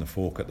same with on the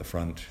fork at the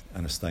front,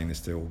 and a stainless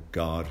steel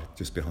guard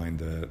just behind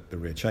the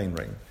rear chain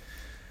ring.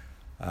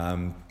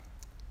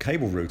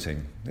 Cable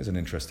routing is an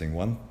interesting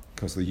one,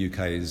 because the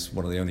UK is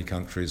one of the only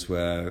countries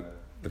where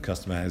the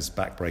customer has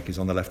back brake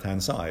on the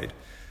left-hand side.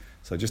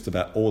 So just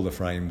about all the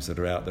frames that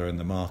are out there in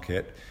the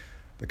market,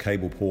 the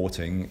cable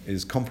porting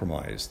is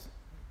compromised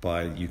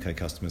by UK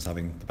customers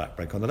having the back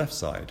brake on the left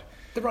side.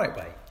 The right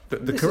way.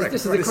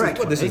 This is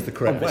the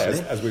correct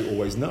way, as we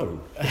always know.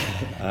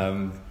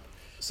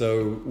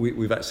 So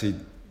we've actually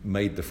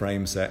made the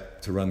frame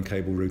set to run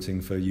cable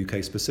routing for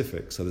UK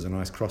specific. So there's a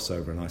nice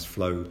crossover, a nice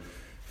flow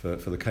for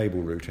the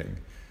cable routing.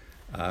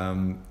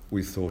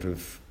 We've thought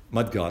of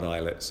mudguard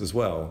eyelets as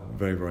well,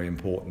 very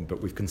important,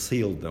 but we've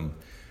concealed them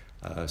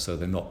so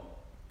they're not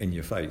in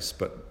your face,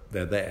 but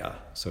they're there.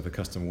 So if a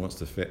customer wants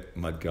to fit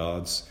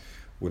mudguards,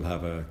 we'll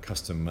have a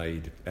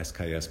custom-made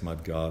SKS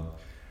mudguard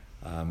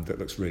that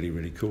looks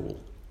really cool,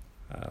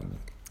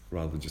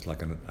 rather than just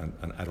like an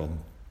add-on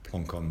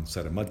plonk-on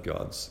set of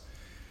mudguards.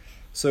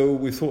 So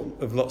we've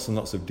thought of lots and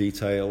lots of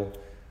detail,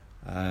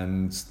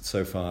 and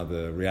so far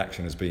the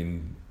reaction has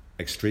been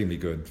extremely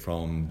good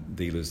from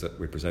dealers that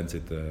we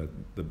presented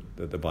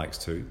the bikes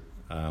to.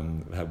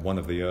 We had one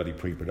of the early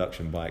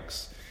pre-production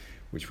bikes,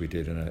 which we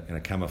did in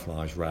a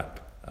camouflage wrap,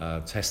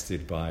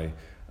 tested by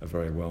a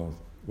very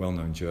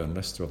well-known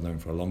journalist who I've known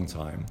for a long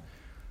time.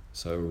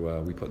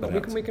 So we put that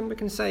out. We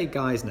can say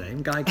Guy's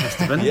name, Guy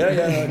Kesterman.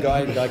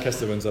 Guy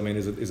Kesterman's, I mean,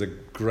 is a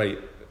great.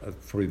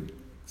 I've probably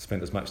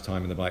spent as much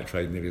time in the bike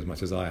trade, nearly as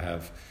much as I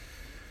have.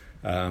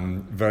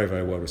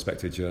 Very well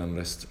respected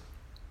journalist,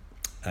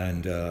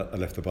 and I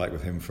left the bike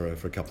with him for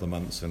a couple of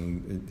months,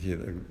 and he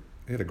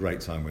had a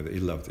great time with it.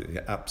 He loved it. He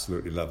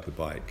absolutely loved the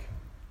bike.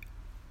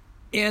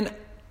 Ian,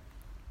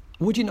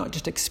 would you not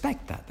just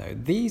expect that, though?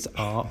 These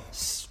are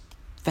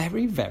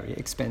very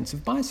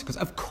expensive bicycles.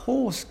 Of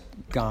course,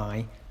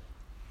 Guy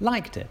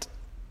liked it.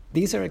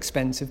 these are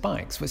expensive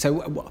bikes. So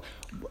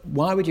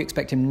why would you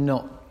expect him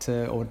not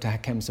to, or to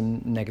have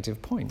some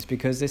negative points?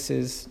 Because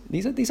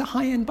these are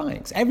high-end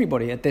bikes.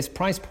 Everybody at this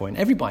price point,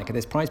 every bike at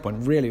this price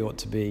point really ought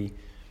to be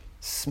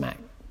smack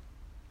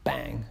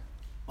bang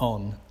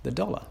on the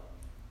dollar.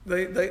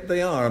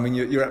 They are. I mean,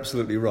 you're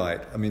absolutely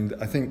right. I mean,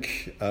 I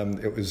think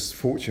it was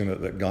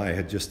fortunate that Guy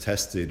had just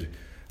tested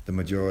the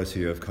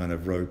majority of kind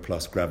of road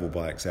plus gravel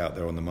bikes out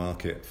there on the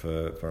market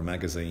for a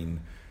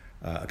magazine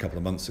a couple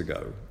of months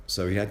ago.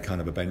 So he had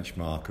kind of a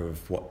benchmark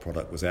of what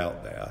product was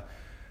out there.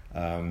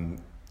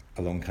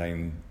 Along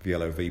came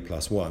Vielo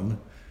V+1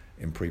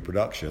 in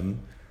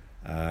pre-production,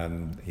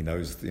 and he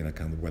knows,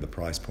 kind of where the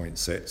price point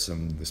sits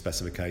and the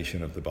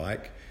specification of the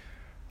bike.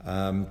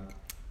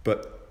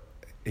 But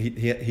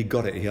he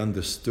got it. He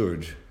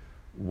understood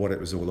what it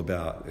was all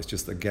about. It's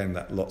just, again,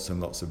 that lots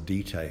and lots of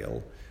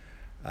detail.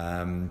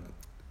 I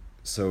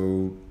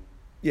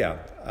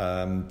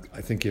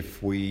think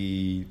if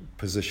we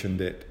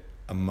positioned it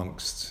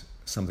amongst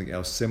something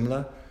else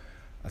similar,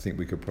 I think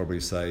we could probably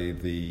say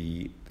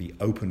the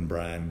Open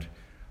brand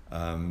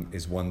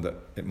is one that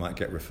it might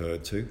get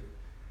referred to.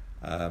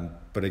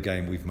 But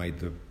again, we've made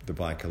the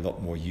bike a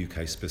lot more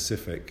UK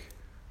specific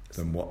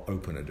than what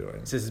Open are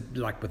doing. This is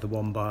like with the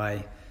One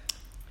By,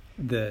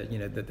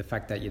 the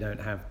fact that you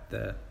don't have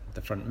the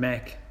front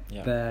mech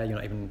there. You're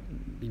not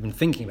even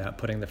thinking about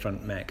putting the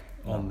front mech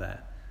on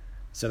there.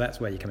 So that's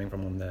where you're coming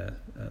from on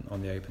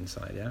the Open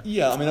side, yeah?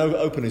 Yeah, I mean,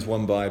 Open is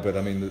One By, but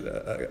I mean,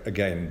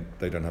 again,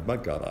 they don't have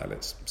mudguard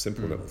eyelets.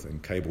 Simple little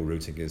thing. Cable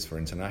routing is for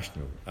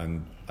international,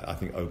 and I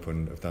think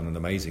Open have done an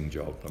amazing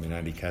job. I mean,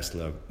 Andy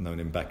Kessler, known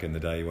him back in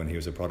the day when he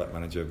was a product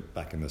manager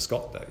back in the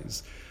Scott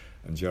days,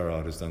 and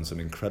Gerard has done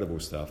some incredible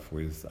stuff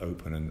with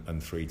Open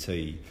and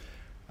 3T.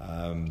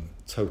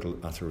 Total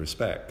utter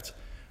respect,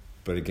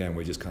 but again,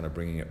 we're just kind of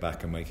bringing it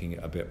back and making it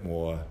a bit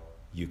more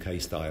UK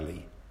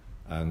styley,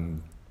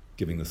 and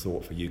giving the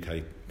thought for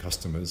UK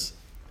customers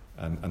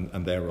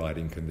and their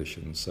riding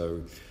conditions.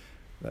 So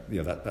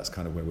that's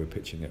kind of where we're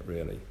pitching it,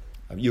 really.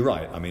 You're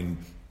right. I mean,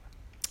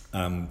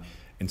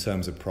 in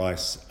terms of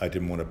price, I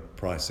didn't want to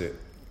price it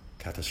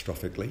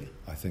catastrophically.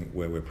 I think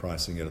where we're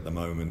pricing it at the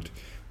moment,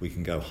 we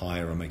can go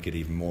higher and make it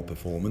even more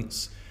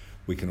performance.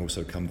 We can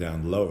also come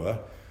down lower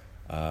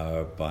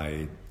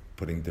by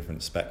putting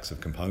different specs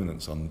of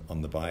components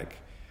on the bike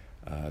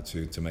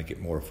to make it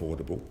more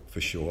affordable,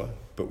 for sure.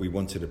 But we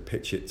wanted to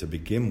pitch it to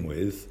begin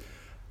with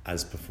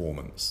as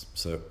performance.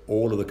 So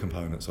all of the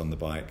components on the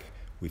bike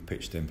we've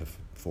pitched in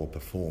for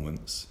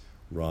performance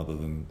rather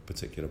than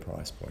particular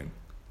price point.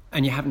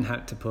 And you haven't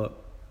had to put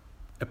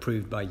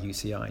approved by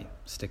UCI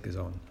stickers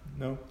on?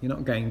 No. You're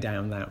not going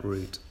down that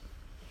route?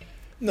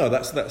 No,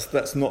 that's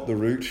not the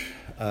route.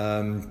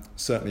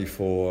 Certainly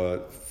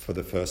for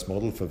the first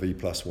model, for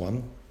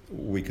V+1,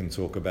 we can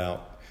talk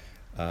about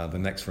the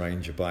next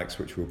range of bikes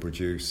which we'll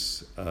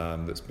produce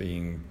that's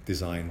being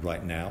designed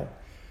right now.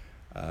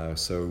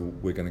 So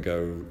we're going to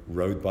go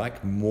road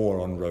bike,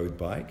 more on road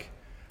bike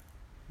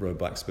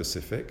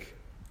specific,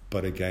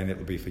 but again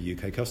it'll be for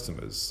UK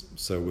customers.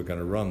 So we're going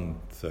to run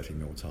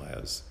 30mm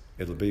tyres,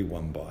 it'll be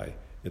One By,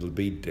 it'll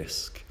be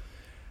disc.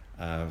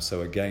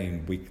 So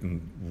again, we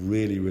can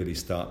really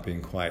start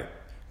being quite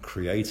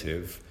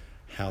creative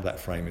how that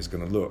frame is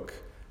going to look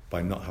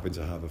by not having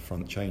to have a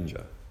front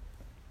changer.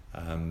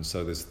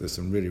 So there's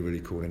some really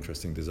cool,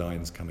 interesting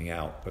designs coming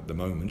out at the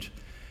moment.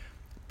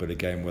 But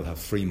again, we'll have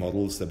 3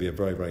 models. There'll be a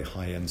very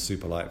high-end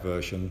superlight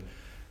version,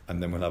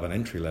 and then we'll have our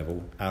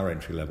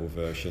entry-level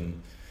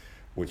version,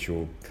 which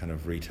will kind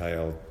of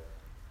retail.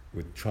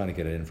 We're trying to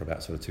get it in for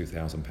about sort of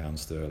 £2,000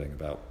 sterling,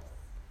 about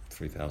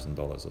 $3,000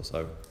 or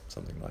so,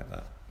 something like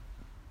that.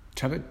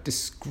 Trevor,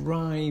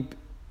 describe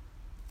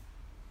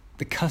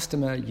the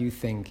customer you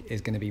think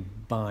is going to be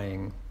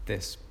buying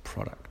this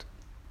product.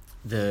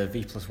 The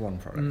V+1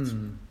 product.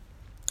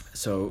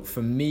 So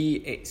for me,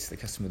 it's the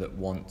customer that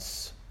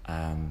wants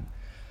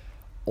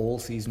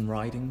all-season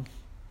riding.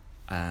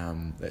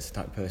 That's the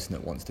type of person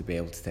that wants to be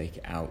able to take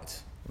it out,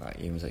 like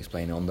Ian was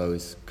explaining, on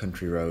those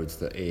country roads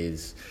that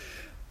is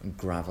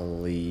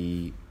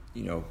gravelly,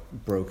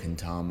 broken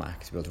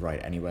tarmac, to be able to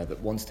ride anywhere,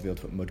 that wants to be able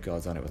to put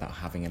mudguards on it without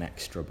having an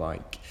extra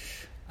bike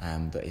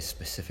that is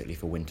specifically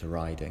for winter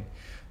riding,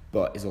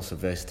 but is also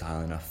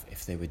versatile enough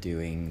if they were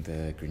doing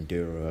the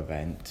Grinduro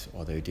event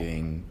or they were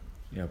doing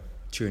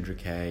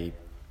 200k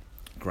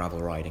gravel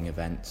riding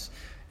events.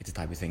 It's a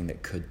type of thing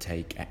that could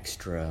take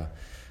extra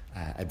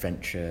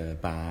adventure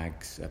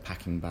bags,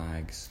 packing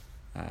bags.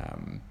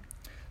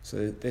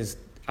 So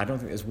I don't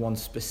think there's one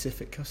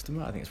specific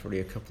customer. I think it's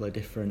probably a couple of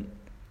different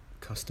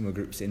customer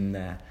groups in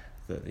there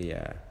that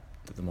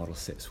the model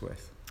sits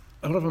with.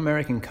 A lot of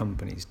American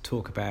companies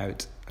talk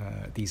about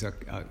these are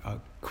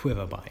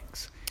quiver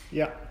bikes.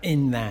 Yeah.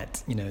 In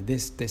that,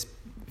 this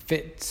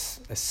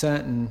fits a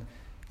certain.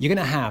 You're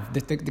going to have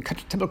the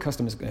typical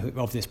customers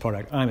of this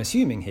product. I'm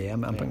assuming here,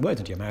 I'm putting words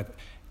into your mouth.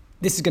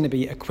 This is going to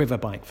be a quiver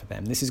bike for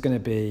them. This is going to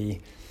be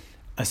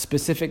a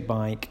specific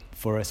bike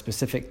for a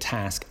specific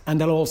task,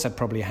 and they'll also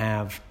probably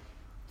have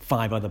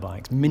 5 other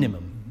bikes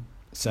minimum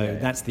So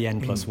that's the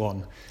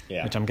N+1,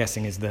 which I'm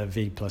guessing is the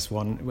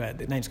V+1, where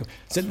the name's called.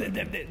 So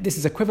this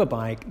is a quiver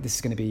bike. This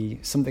is going to be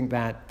something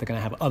that they're going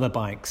to have other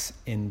bikes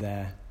in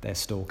their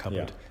store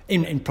cupboard,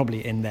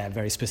 probably in their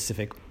very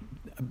specific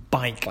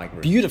bike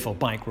room. Beautiful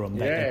bike room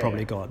that they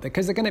probably got,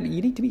 because they're going to be.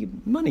 You need to be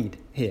moneyed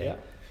here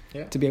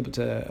to be able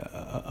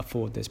to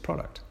afford this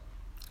product.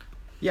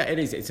 Yeah, it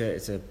is.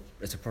 It's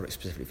a product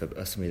specifically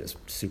for somebody that's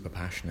super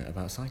passionate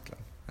about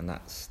cycling, and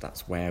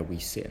that's where we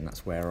sit, and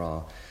that's where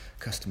our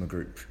customer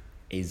group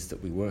is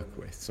that we work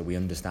with. So we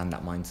understand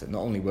that mindset, not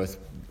only worth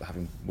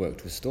having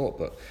worked with Stork,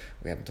 but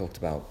we haven't talked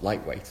about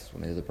Lightweight,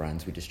 one of the other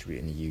brands we distribute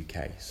in the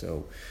UK.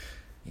 So,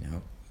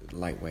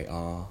 Lightweight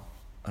are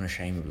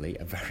unashamedly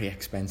a very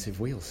expensive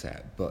wheel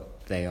set,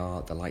 but they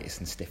are the lightest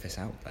and stiffest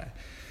out there.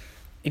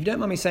 If you don't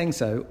mind me saying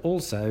so,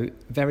 also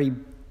very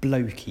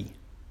blokey.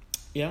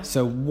 Yeah.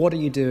 So what are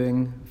you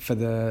doing for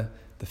the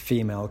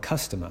female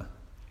customer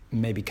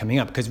maybe coming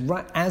up? Because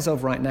as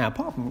of right now,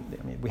 apart from,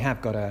 we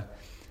have got a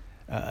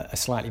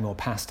slightly more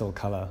pastel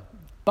colour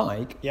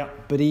bike,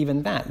 but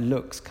even that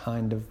looks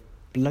kind of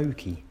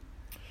blokey.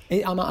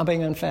 Am I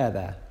being unfair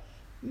there?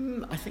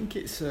 I think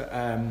it's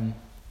they're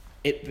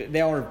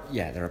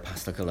a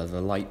pastel colour.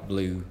 The light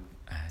blue,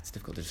 it's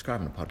difficult to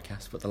describe in a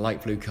podcast, but the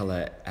light blue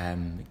colour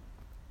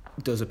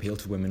does appeal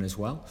to women as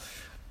well.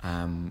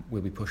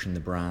 We'll be pushing the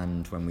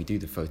brand when we do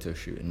the photo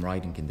shoot in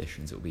riding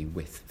conditions. It'll be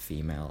with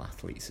female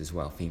athletes as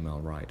well,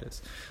 female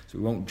riders. So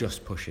we won't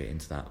just push it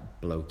into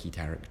that blokey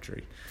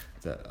territory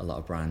that a lot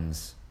of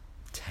brands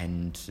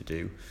tend to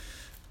do.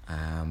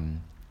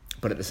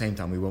 But at the same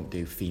time, we won't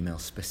do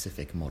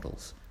female-specific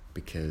models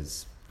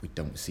because we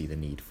don't see the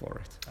need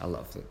for it. I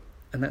love it.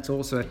 And that's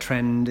also a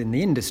trend in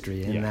the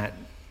industry, in that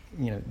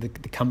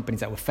the companies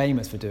that were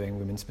famous for doing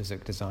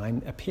women-specific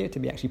design appear to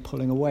be actually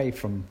pulling away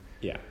from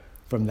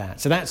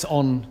that. So that's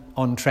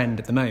on trend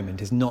at the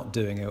moment, is not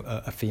doing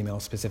a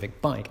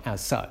female-specific bike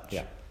as such.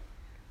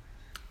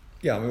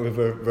 Yeah, I mean, we're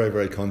very, very,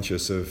 very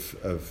conscious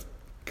of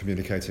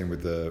communicating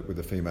with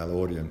the female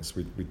audience.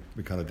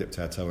 We kind of dipped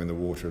our toe in the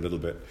water a little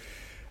bit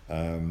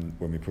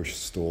when we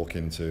pushed Stork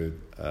into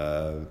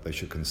they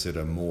should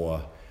consider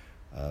more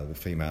the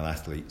female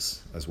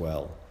athletes as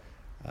well.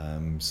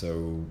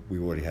 So we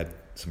already had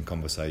some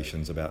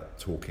conversations about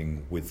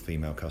talking with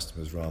female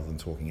customers rather than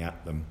talking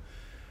at them,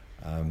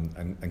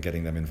 and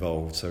getting them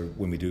involved. So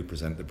when we do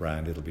present the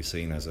brand, it'll be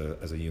seen as a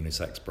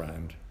unisex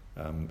brand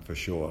for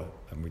sure.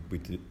 And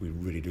we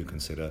really do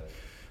consider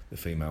the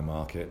female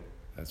market.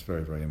 That's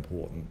very, very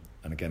important.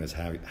 And again, it's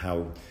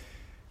how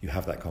you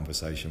have that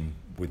conversation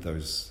with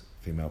those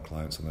female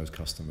clients and those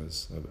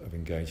customers, of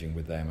engaging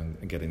with them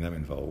and getting them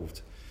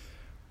involved.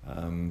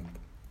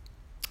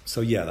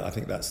 So yeah, I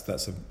think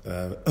that's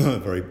a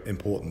very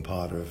important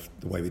part of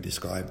the way we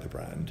describe the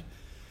brand.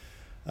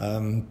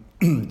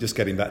 Just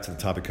getting back to the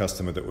type of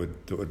customer that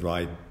would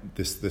ride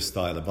this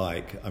style of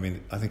bike. I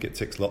mean, I think it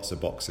ticks lots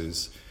of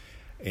boxes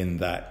in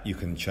that you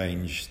can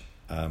change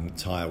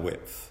tyre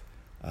width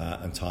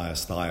and tyre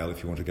style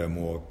if you want to go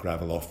more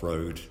gravel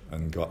off-road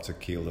and go up to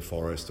Kiel the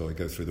Forest, or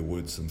go through the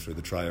woods and through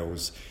the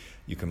trails.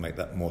 You can make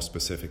that more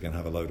specific and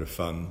have a load of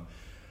fun.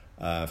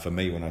 For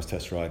me, when I was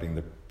test riding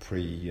the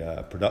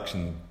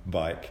pre-production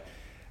bike,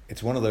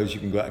 it's one of those you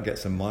can go out and get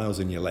some miles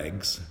in your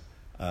legs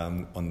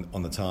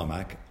on the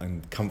tarmac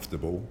and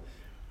comfortable.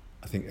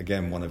 I think,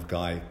 again, one of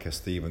Guy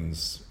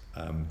Stevens'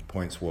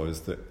 points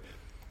was that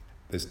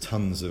there's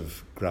tons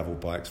of gravel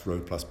bikes,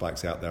 Road Plus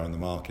bikes out there on the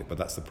market, but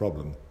that's the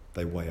problem.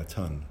 They weigh a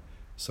ton.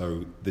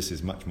 So this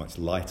is much, much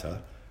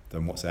lighter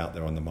than what's out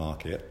there on the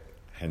market,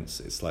 hence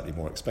it's slightly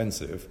more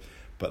expensive.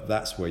 But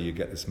that's where you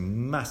get this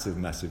massive,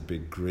 massive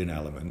big grin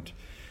element,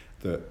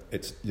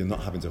 that you're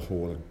not having to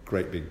haul a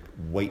great big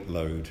weight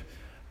load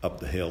up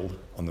the hill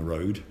on the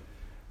road.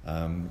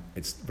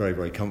 It's very,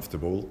 very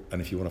comfortable,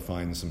 and if you want to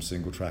find some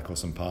single track or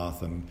some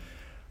path and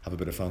have a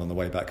bit of fun on the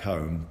way back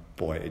home,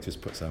 boy, it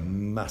just puts a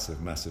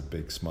massive, massive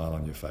big smile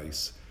on your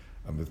face.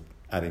 And with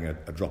adding a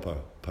dropper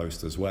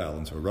post as well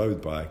onto a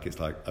road bike, it's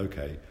like,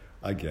 okay,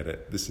 I get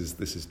it. This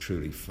is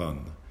truly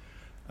fun.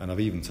 And I've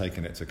even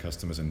taken it to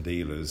customers and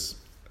dealers.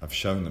 I've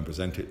shown them,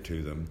 presented it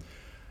to them,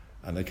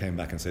 and they came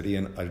back and said,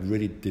 Ian, I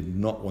really did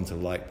not want to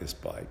like this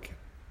bike,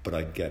 but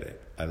I get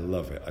it. I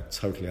love it. I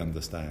totally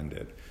understand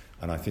it.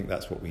 And I think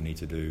that's what we need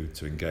to do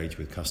to engage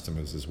with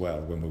customers as well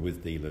when we're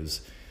with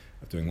dealers,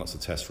 doing lots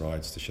of test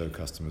rides to show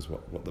customers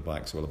what the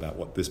bike's all about,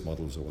 what this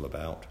model is all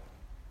about.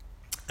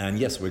 And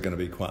yes, we're going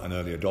to be quite an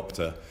early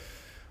adopter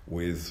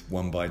with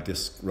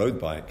one-by-disc road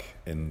bike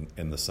in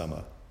the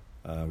summer.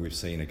 We've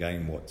seen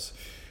again what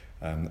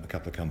a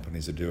couple of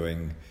companies are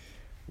doing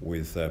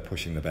with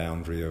pushing the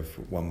boundary of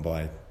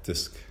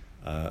one-by-disc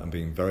and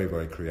being very,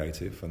 very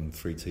creative. And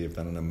 3T have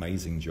done an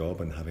amazing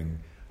job, and having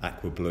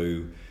Aqua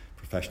Blue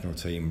professional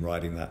team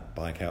riding that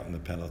bike out in the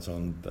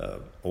peloton,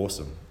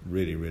 awesome,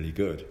 really, really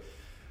good.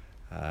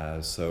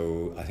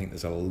 So I think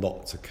there's a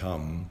lot to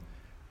come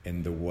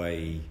in the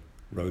way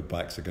road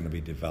bikes are going to be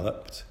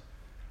developed.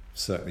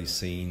 Certainly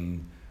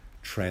seen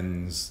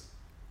trends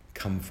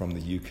come from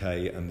the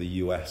UK and the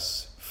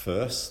US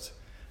first,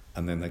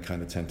 and then they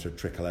kind of tend to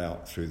trickle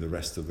out through the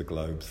rest of the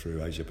globe,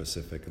 through Asia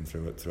Pacific and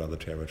through other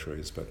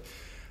territories. But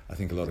I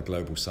think a lot of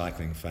global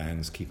cycling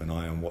fans keep an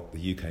eye on what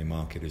the UK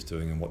market is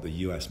doing and what the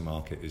US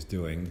market is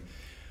doing.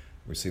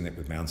 We've seen it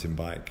with mountain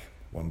bike,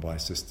 one-by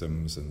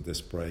systems and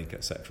disc brake,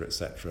 etc.,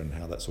 and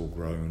how that's all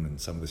grown,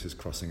 and some of this is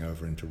crossing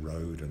over into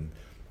road and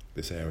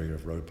this area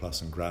of road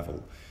plus and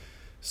gravel.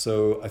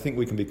 So I think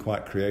we can be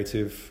quite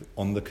creative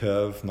on the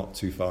curve, not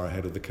too far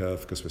ahead of the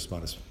curve, because we're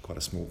quite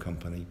a small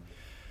company,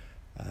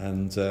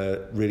 and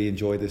really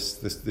enjoy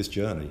this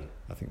journey.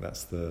 I think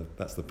that's the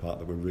part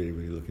that we're really,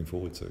 really looking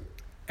forward to.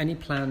 Any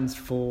plans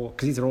for,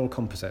 because these are all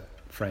composite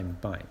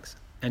framed bikes,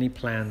 any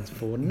plans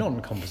for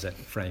non-composite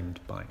framed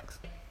bikes?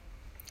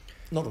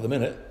 Not at the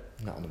minute.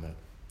 Not at the minute,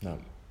 no.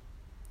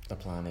 The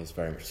plan is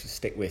very much to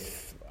stick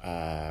with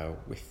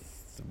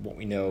what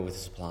we know, with the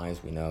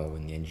suppliers we know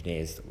and the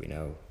engineers that we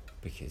know,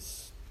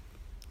 because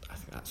I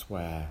think that's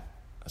where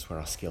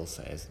our skill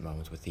set is at the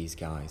moment with these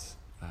guys.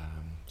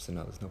 So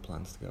no, there's no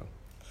plans to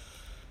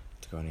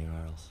go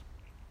anywhere else.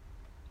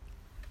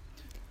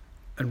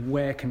 And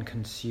where can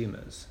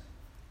consumers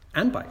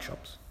and bike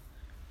shops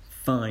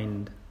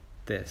find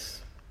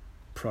this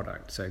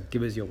product? So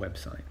give us your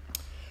website.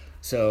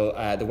 So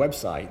the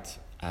website,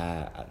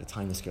 at the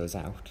time this goes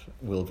out,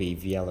 will be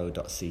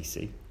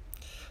Vielo.cc.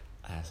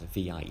 So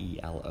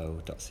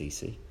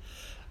Vielo.cc.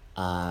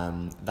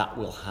 That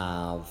will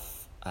have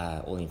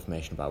all the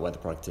information about where the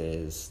product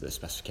is, the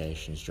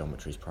specifications,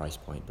 geometries, price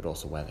point, but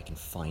also where they can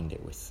find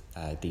it with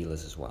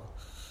dealers as well.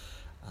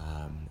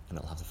 And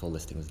it'll have the full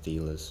listing with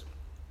dealers.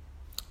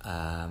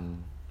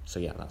 So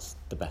yeah, that's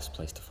the best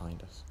place to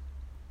find us.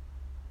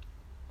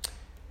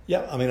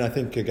 Yeah, I mean, I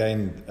think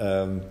again,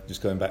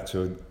 just going back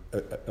to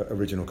a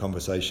original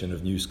conversation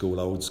of new school,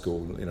 old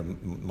school. You know,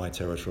 my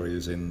territory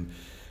is in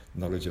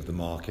knowledge of the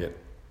market.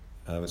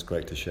 It's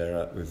great to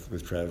share it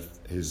with Trev.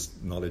 His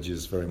knowledge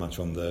is very much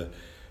on the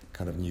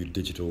kind of new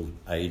digital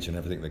age and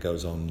everything that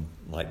goes on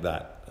like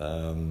that.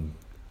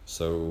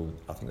 So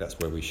I think that's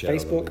where we share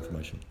Facebook, a lot of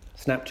information.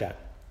 Snapchat.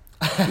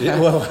 Yeah,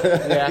 well,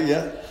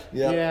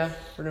 yeah,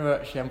 pretty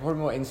much. Yeah, I'm probably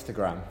more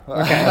Instagram.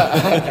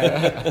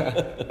 Okay.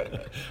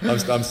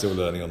 I'm still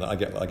learning on that.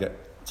 I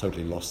get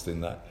totally lost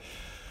in that,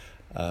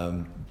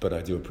 but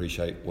I do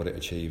appreciate what it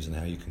achieves and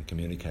how you can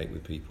communicate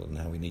with people and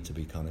how we need to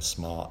be kind of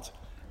smart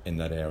in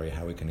that area,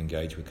 how we can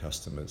engage with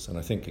customers. And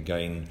I think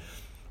again,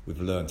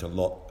 we've learned a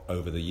lot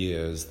over the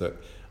years that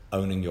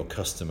owning your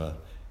customer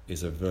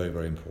is a very,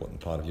 very important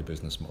part of your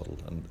business model,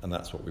 and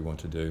that's what we want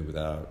to do with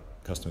our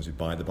customers who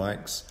buy the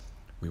bikes.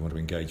 We want to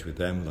engage with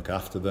them, look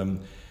after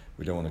them.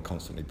 We don't want to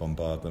constantly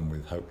bombard them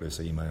with hopeless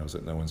emails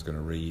that no one's going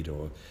to read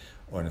or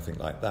anything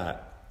like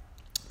that.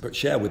 But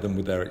share with them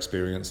with their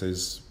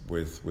experiences,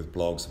 with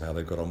blogs of how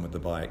they've got on with the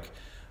bike,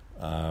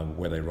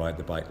 where they ride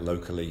the bike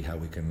locally, how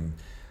we can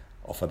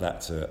offer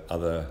that to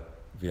other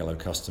Vielo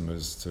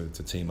customers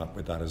to team up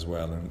with that as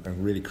well,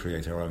 and really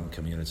create our own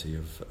community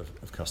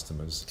of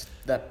customers.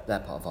 They're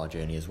part of our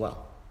journey as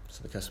well.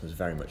 So the customers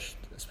very much,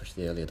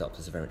 especially the early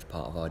adopters, are very much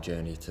part of our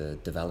journey to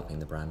developing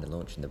the brand and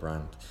launching the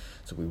brand.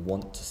 So we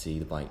want to see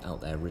the bike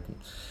out there ridden.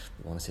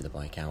 We want to see the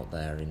bike out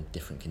there in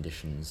different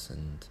conditions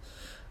and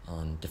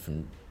on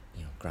different,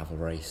 gravel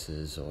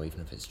races, or even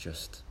if it's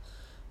just,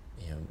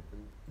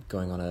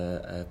 going on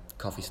a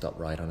coffee stop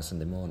ride on a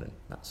Sunday morning.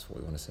 That's what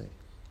we want to see.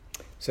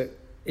 So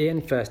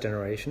Ian, first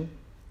generation,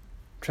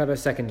 Trevor,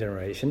 second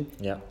generation.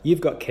 Yeah.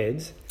 You've got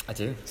kids. I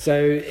do. So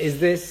is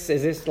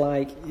this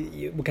like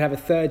we could have a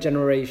third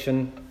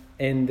generation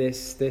in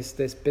this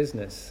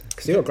business?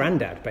 Because you're a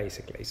granddad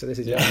basically. So this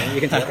is you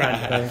can take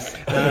granddad.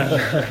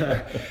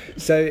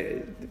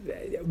 So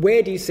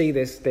where do you see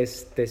this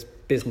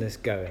business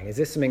going? Is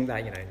this something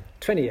that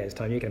 20 years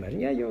time you can imagine?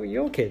 Yeah,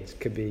 your kids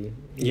could be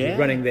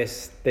running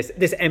this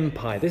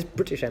empire, this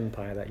British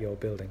empire that you're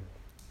building.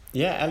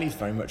 Yeah, Ellie's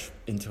very much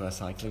into her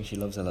cycling. She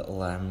loves her little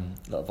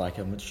bike.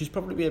 She's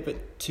probably a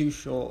bit too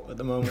short at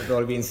the moment,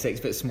 probably being 6,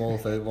 a bit small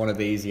for one of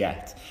these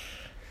yet.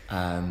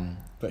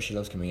 But she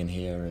loves coming in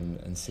here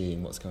and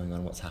seeing what's going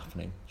on, what's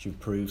happening. She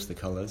approves the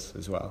colours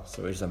as well,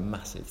 so it's a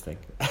massive thing.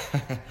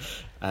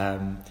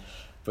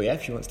 But yeah,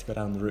 if she wants to go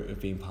down the route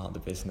of being part of the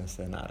business,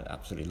 then I'd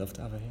absolutely love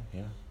to have her here.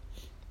 Yeah.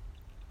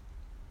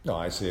 No,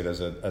 I see it as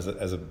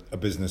a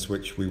business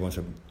which we want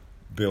to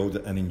build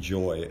and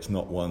enjoy. It's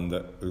not one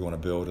that we want to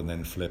build and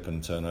then flip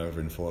and turn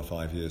over in 4 or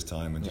 5 years'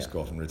 time and just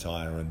go off and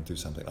retire and do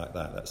something like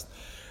that.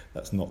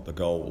 That's not the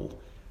goal.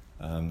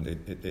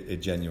 It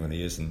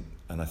genuinely isn't.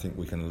 And I think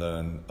we can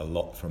learn a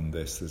lot from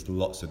this. There's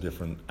lots of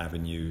different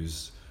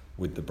avenues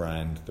with the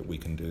brand that we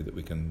can do, that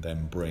we can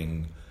then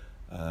bring.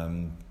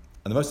 And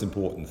the most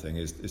important thing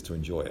is to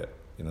enjoy it.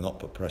 Not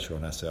put pressure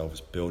on ourselves,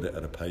 build it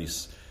at a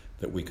pace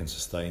that we can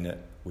sustain it,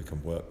 we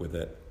can work with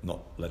it, not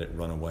let it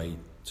run away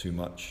too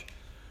much.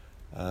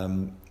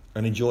 And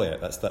enjoy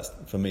it. That's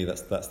for me.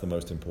 That's the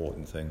most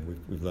important thing.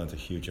 We've learned a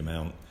huge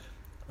amount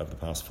over the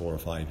past 4 or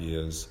 5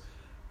 years,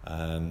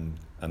 and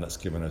that's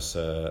given us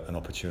an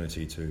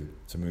opportunity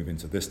to move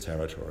into this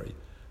territory.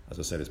 As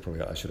I said,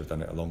 I should have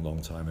done it a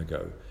long time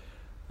ago,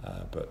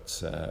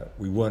 but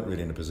we weren't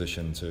really in a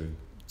position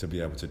to to be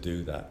able to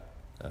do that.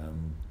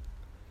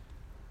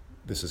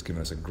 This has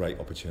given us a great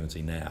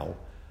opportunity now.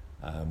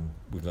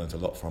 We've learned a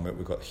lot from it.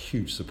 We've got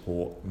huge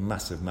support,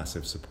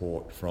 massive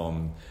support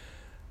from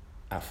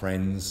our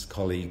friends,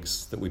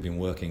 colleagues that we've been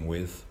working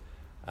with,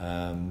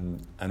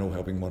 and all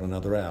helping one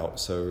another out.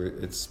 So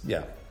it's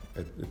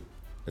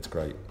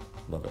great.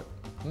 Love it.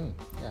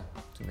 Yeah,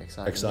 it's gonna be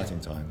exciting. Exciting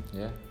time.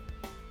 Yeah.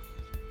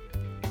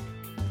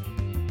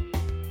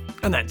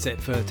 And that's it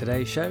for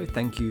today's show.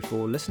 Thank you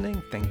for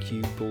listening. Thank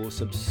you for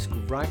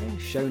subscribing.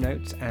 Show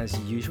notes, as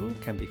usual,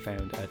 can be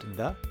found at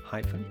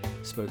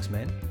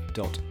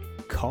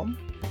the-spokesmen.com.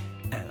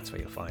 And that's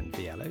where you'll find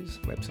Vielo's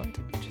website,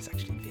 which is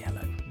actually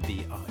Vielo,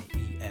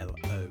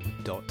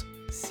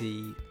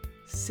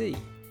 Vielo.cc.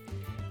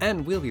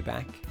 And we'll be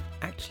back,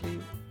 actually,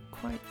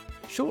 quite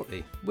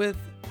shortly with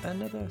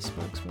another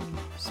Spokesman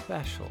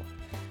special.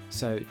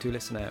 So do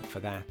listen out for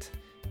that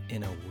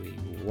in a wee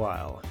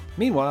while.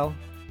 Meanwhile,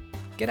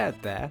 get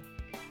out there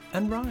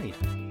and ride.